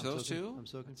 Strange, those two? I'm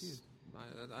so confused.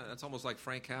 That's almost like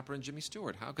Frank Capra and Jimmy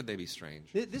Stewart. How could they be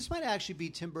strange? This might actually be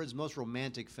Tim Burton's most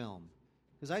romantic film,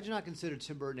 because I do not consider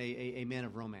Tim Burton a man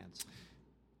of romance.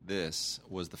 This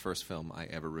was the first film I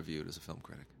ever reviewed as a film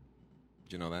critic.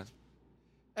 Did you know that?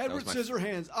 Edward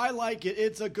Scissorhands. I like it.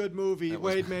 It's a good movie.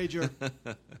 Wade Major.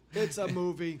 It's a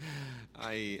movie.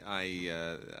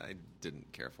 I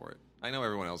didn't care for it. I know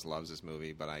everyone else loves this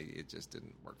movie, but it just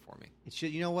didn't work for me. It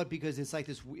should. You know what? Because it's like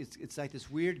this. It's like this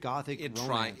weird gothic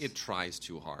romance. It tries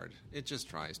too hard. It just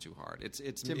tries too hard. It's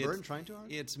Tim Burton trying too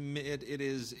hard. It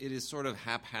is sort of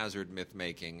haphazard myth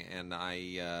making, and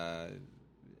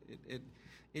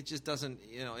it just doesn't.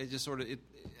 It just sort of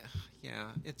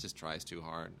it just tries too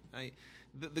hard.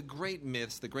 The great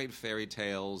myths, the great fairy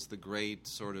tales, the great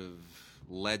sort of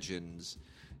legends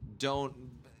don't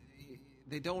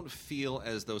feel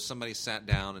as though somebody sat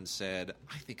down and said,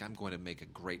 I think I'm going to make a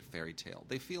great fairy tale.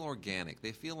 They feel organic.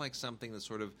 They feel like something that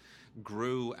sort of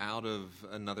grew out of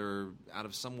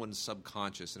someone's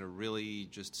subconscious in a really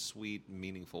just sweet,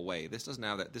 meaningful way. This doesn't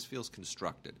have that. This feels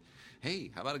constructed.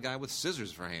 Hey, how about a guy with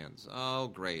scissors for hands? Oh,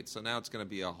 great. So now it's going to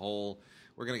be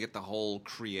we're going to get the whole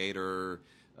creator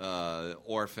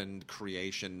orphaned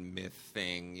creation myth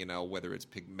thing, whether it's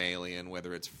Pygmalion,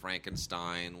 whether it's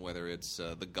Frankenstein, whether it's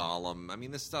the Golem. I mean,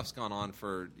 this stuff's gone on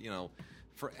for,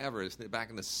 forever. It's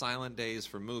back in the silent days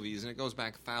for movies, and it goes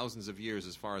back thousands of years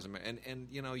as far as... And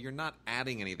you're not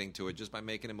adding anything to it just by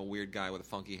making him a weird guy with a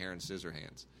funky hair and scissor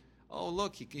hands. Oh,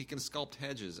 look, he can sculpt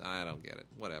hedges. I don't get it.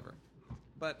 Whatever.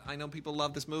 But I know people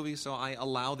love this movie, so I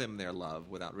allow them their love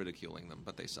without ridiculing them,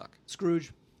 but they suck.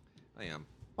 Scrooge. I am.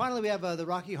 Finally, we have the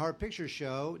Rocky Horror Picture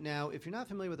Show. Now, if you're not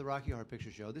familiar with the Rocky Horror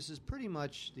Picture Show, this is pretty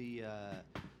much the...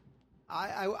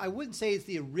 I wouldn't say it's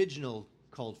the original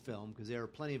cult film, because there are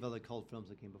plenty of other cult films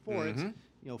that came before it,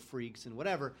 Freaks and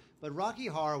whatever. But Rocky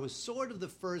Horror was sort of the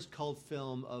first cult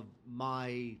film of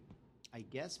my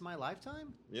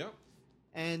lifetime? Yeah.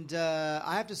 And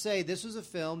I have to say, this was a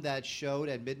film that showed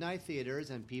at midnight theaters,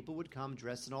 and people would come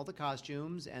dressed in all the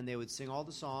costumes, and they would sing all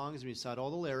the songs and recite all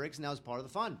the lyrics, and that was part of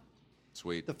the fun.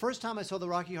 Sweet. The first time I saw the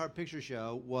Rocky Horror Picture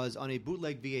Show was on a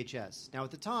bootleg VHS. Now,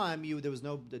 at the time, there was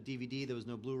no DVD, there was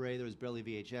no Blu-ray, there was barely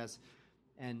VHS,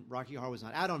 and Rocky Horror was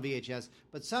not out on VHS,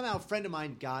 but somehow a friend of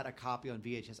mine got a copy on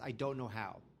VHS. I don't know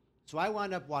how. So I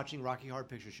wound up watching Rocky Horror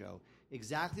Picture Show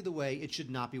exactly the way it should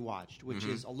not be watched, which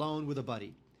is alone with a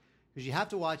buddy. Because you have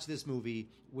to watch this movie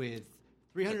with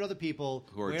 300 other people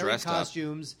who are wearing dressed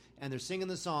costumes, and they're singing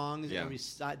the songs. Yeah.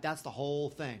 And that's the whole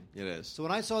thing. It is. So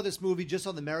when I saw this movie just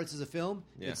on the merits as a film,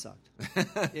 it sucked.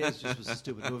 It just was a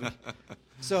stupid movie.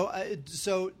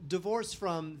 So divorced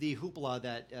from the hoopla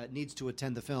that needs to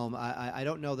attend the film, I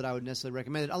don't know that I would necessarily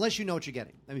recommend it, unless you know what you're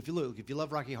getting. I mean, if you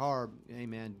love Rocky Horror, hey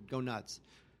man, go nuts.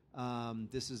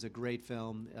 This is a great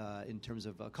film in terms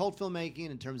of cult filmmaking,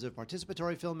 in terms of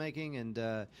participatory filmmaking, and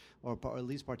or at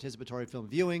least participatory film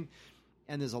viewing.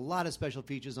 And there's a lot of special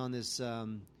features on this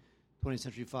 20th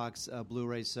Century Fox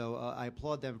Blu-ray, so I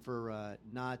applaud them for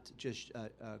not just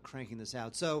cranking this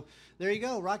out. So there you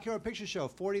go, Rocky Horror Picture Show,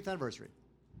 40th anniversary.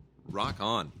 Rock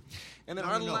on. And then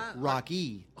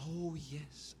Rocky. Oh,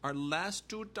 yes. Our last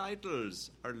two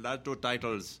titles.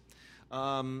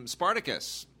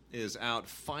 Spartacus is out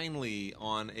finally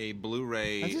on a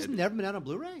Bluray. Has this never been out on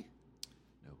Blu-ray?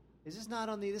 No. Is this not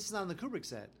on the? This is not on the Kubrick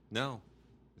set. No,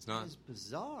 it's not. It's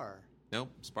bizarre. Nope,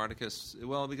 Spartacus.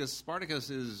 Well, because Spartacus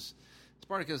is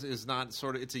not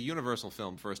sort of. It's a Universal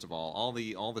film. First of all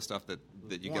the stuff that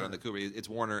you Warner. get on the Kubrick, it's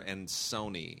Warner and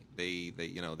Sony. They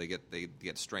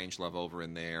get Strangelove over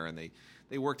in there, and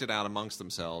they worked it out amongst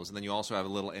themselves. And then you also have a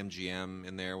little MGM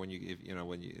in there when you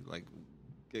like.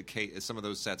 Some of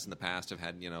those sets in the past have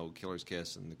had, Killer's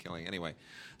Kiss and The Killing. Anyway,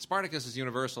 Spartacus is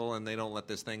Universal, and they don't let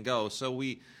this thing go. So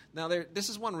this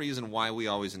is one reason why we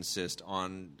always insist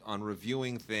on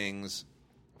reviewing things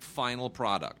final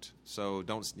product. So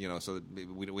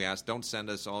we ask, don't send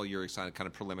us all your excited kind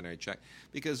of preliminary check,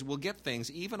 because we'll get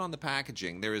things even on the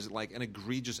packaging. There is like an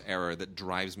egregious error that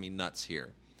drives me nuts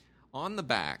here. On the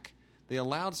back, they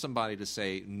allowed somebody to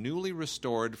say, newly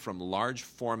restored from large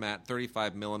format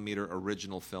 35mm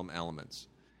original film elements.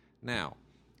 Now,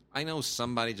 I know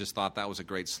somebody just thought that was a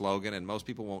great slogan, and most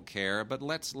people won't care, but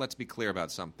let's be clear about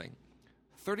something.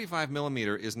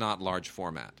 35mm is not large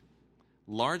format.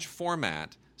 Large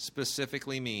format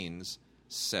specifically means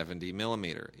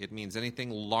 70mm. It means anything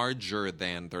larger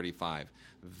than 35.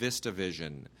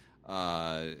 VistaVision,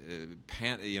 Cinerama.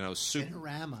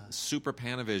 Super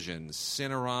Panavision,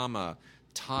 Cinerama,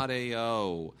 Todd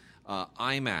AO,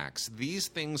 IMAX. These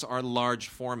things are large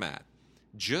format.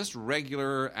 Just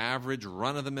regular, average,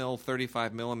 run-of-the-mill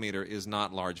 35mm is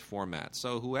not large format.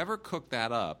 So whoever cooked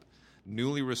that up,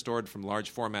 newly restored from large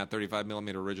format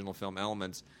 35mm original film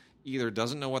elements, either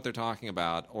doesn't know what they're talking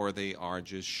about, or they are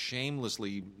just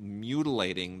shamelessly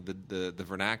mutilating the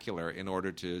vernacular in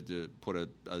order to put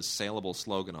a saleable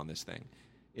slogan on this thing.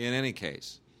 In any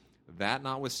case, that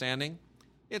notwithstanding,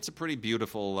 it's a pretty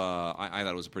beautiful, I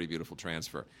thought it was a pretty beautiful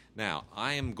transfer. Now,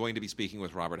 I am going to be speaking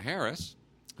with Robert Harris,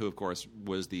 who, of course,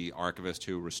 was the archivist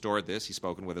who restored this. He's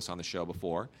spoken with us on the show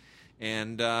before.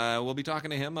 And we'll be talking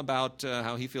to him about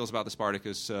how he feels about the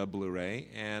Spartacus Blu-ray,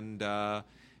 and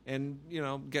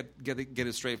get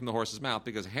it straight from the horse's mouth,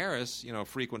 because Harris,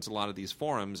 frequents a lot of these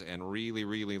forums and really,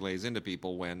 really lays into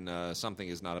people when something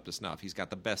is not up to snuff. He's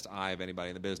got the best eye of anybody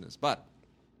in the business. But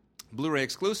Blu-ray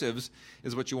exclusives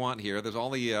is what you want here. There's all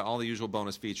the usual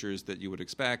bonus features that you would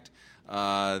expect.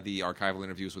 The archival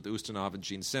interviews with Ustinov and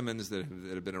Gene Simmons that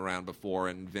have been around before,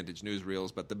 and vintage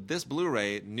newsreels. But this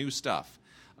Blu-ray, new stuff.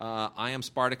 I Am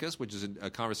Spartacus, which is a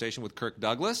conversation with Kirk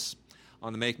Douglas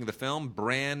on the making of the film,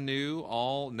 brand new,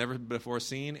 all never before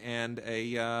seen, and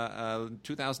a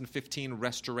 2015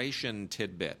 restoration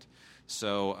tidbit.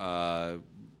 So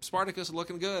Spartacus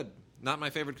looking good. Not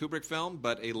my favorite Kubrick film,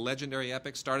 but a legendary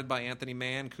epic started by Anthony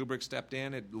Mann. Kubrick stepped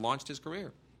in. It launched his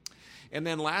career. And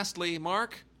then lastly,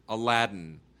 Mark,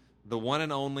 Aladdin. The one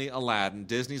and only Aladdin,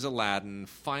 Disney's Aladdin,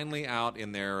 finally out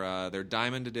in their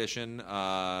Diamond Edition.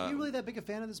 Are you really that big a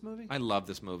fan of this movie? I love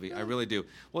this movie. Yeah. I really do.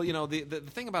 Well, the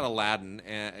thing about Aladdin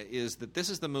is that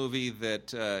this is the movie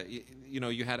that,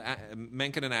 you had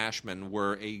Menken and Ashman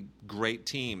were a great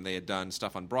team. They had done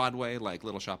stuff on Broadway like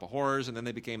Little Shop of Horrors, and then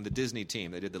they became the Disney team.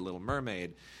 They did The Little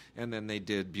Mermaid, and then they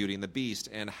did Beauty and the Beast.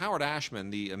 And Howard Ashman,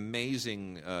 the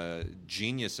amazing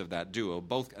genius of that duo,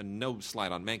 both no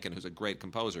slight on Menken, who's a great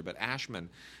composer, but Ashman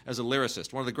as a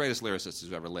lyricist, one of the greatest lyricists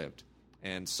who's ever lived.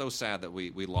 And so sad that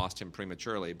we lost him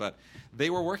prematurely. But they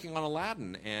were working on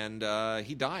Aladdin, and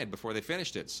he died before they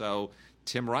finished it. So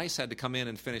Tim Rice had to come in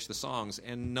and finish the songs.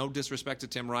 And no disrespect to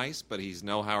Tim Rice, but he's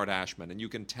no Howard Ashman. And you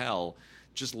can tell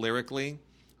just lyrically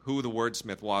who the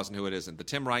wordsmith was and who it isn't. The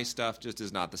Tim Rice stuff just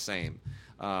is not the same.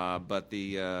 But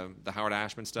the Howard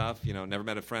Ashman stuff, Never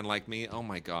Met a Friend Like Me, oh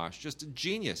my gosh, just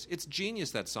genius. It's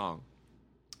genius, that song.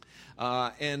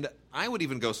 And I would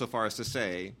even go so far as to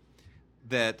say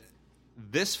that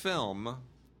this film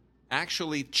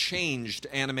actually changed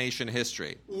animation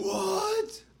history.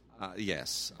 What?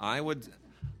 Yes, I would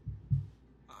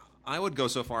go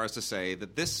so far as to say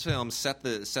that this film set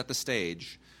the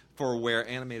stage for where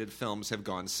animated films have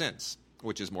gone since,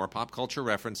 which is more pop culture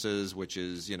references, which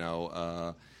is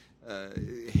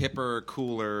hipper,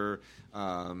 cooler,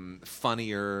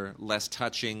 funnier, less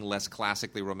touching, less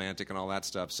classically romantic, and all that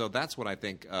stuff. So that's what I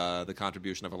think the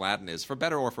contribution of Aladdin is, for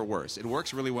better or for worse. It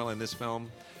works really well in this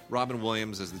film. Robin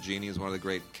Williams as the genie is one of the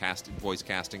great voice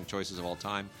casting choices of all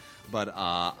time. But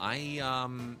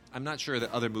I'm not sure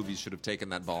that other movies should have taken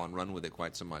that ball and run with it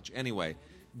quite so much. Anyway,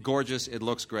 gorgeous. It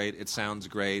looks great. It sounds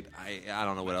great. I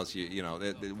don't know what else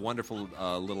the wonderful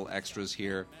little extras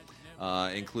here.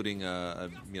 Including a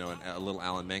little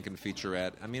Alan Menken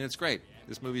featurette. I mean, it's great.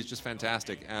 This movie is just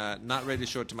fantastic. Not ready to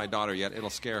show it to my daughter yet. It'll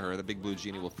scare her. The big blue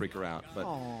genie will freak her out. But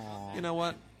Aww. You know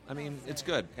what? I mean, it's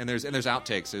good. And there's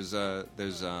outtakes.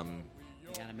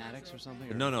 Animatics or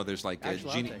something? Or No, there's like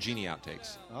actual outtakes? genie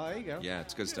outtakes. Oh, there you go. Yeah,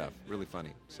 it's good stuff. Really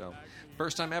funny. So,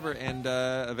 first time ever, and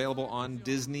available on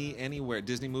Disney Anywhere,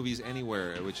 Disney Movies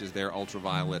Anywhere, which is their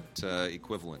ultraviolet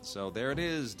equivalent. So there it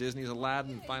is, Disney's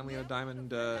Aladdin, finally a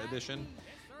diamond edition.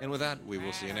 And with that, we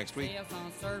will see you next week.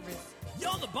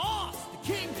 You're the boss, the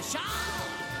king, the shine.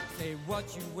 Say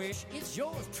what you wish, it's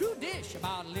yours, true dish.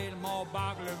 About a little more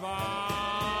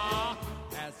baklava.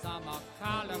 As some are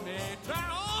calling me, try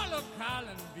all of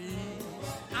calling me.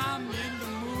 I'm in the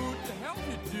mood to help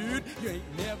you, dude. You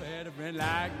ain't never had a friend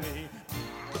like me.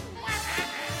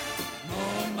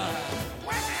 No, my.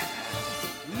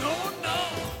 No.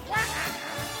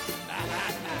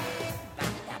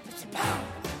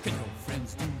 Can your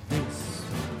friends do this?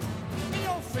 Can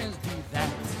your friends do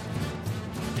that?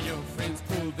 Can your friends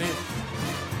pull this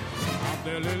off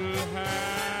their little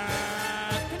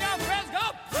hat? Can your friends go,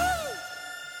 woo?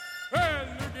 Well,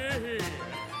 looky here.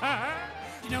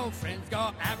 Can your friends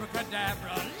go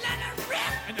abracadabra, let it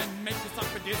rip, and then make the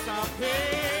sucker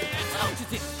disappear? Don't you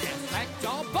sit there, slack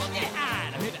jaw,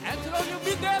 buggy-eyed. I'm here to answer all your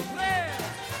midnight prayers.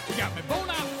 You got me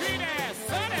bona-fide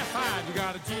certified. You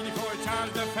got a genie for a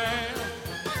child to pay.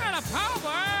 I got a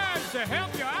power to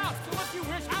help you out. So what you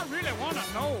wish I really want to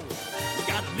know. You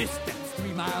got a list that's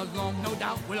 3 miles long, no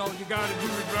doubt. Well, all you got to do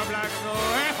is rub like so.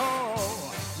 Hey-ho,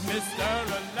 Mr.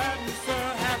 Aladdin, sir,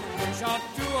 have a wish or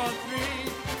 2 or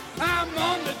 3. I'm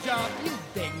on the job, you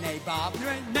big nabob. You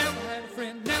ain't never had a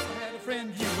friend, never had a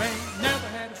friend. You ain't never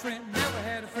had a friend, never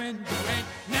had a friend. You ain't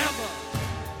never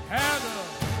had a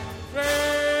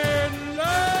friend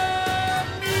like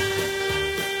me.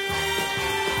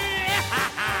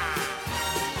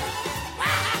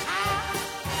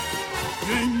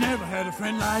 You ain't never had a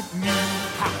friend like me.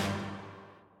 Ha.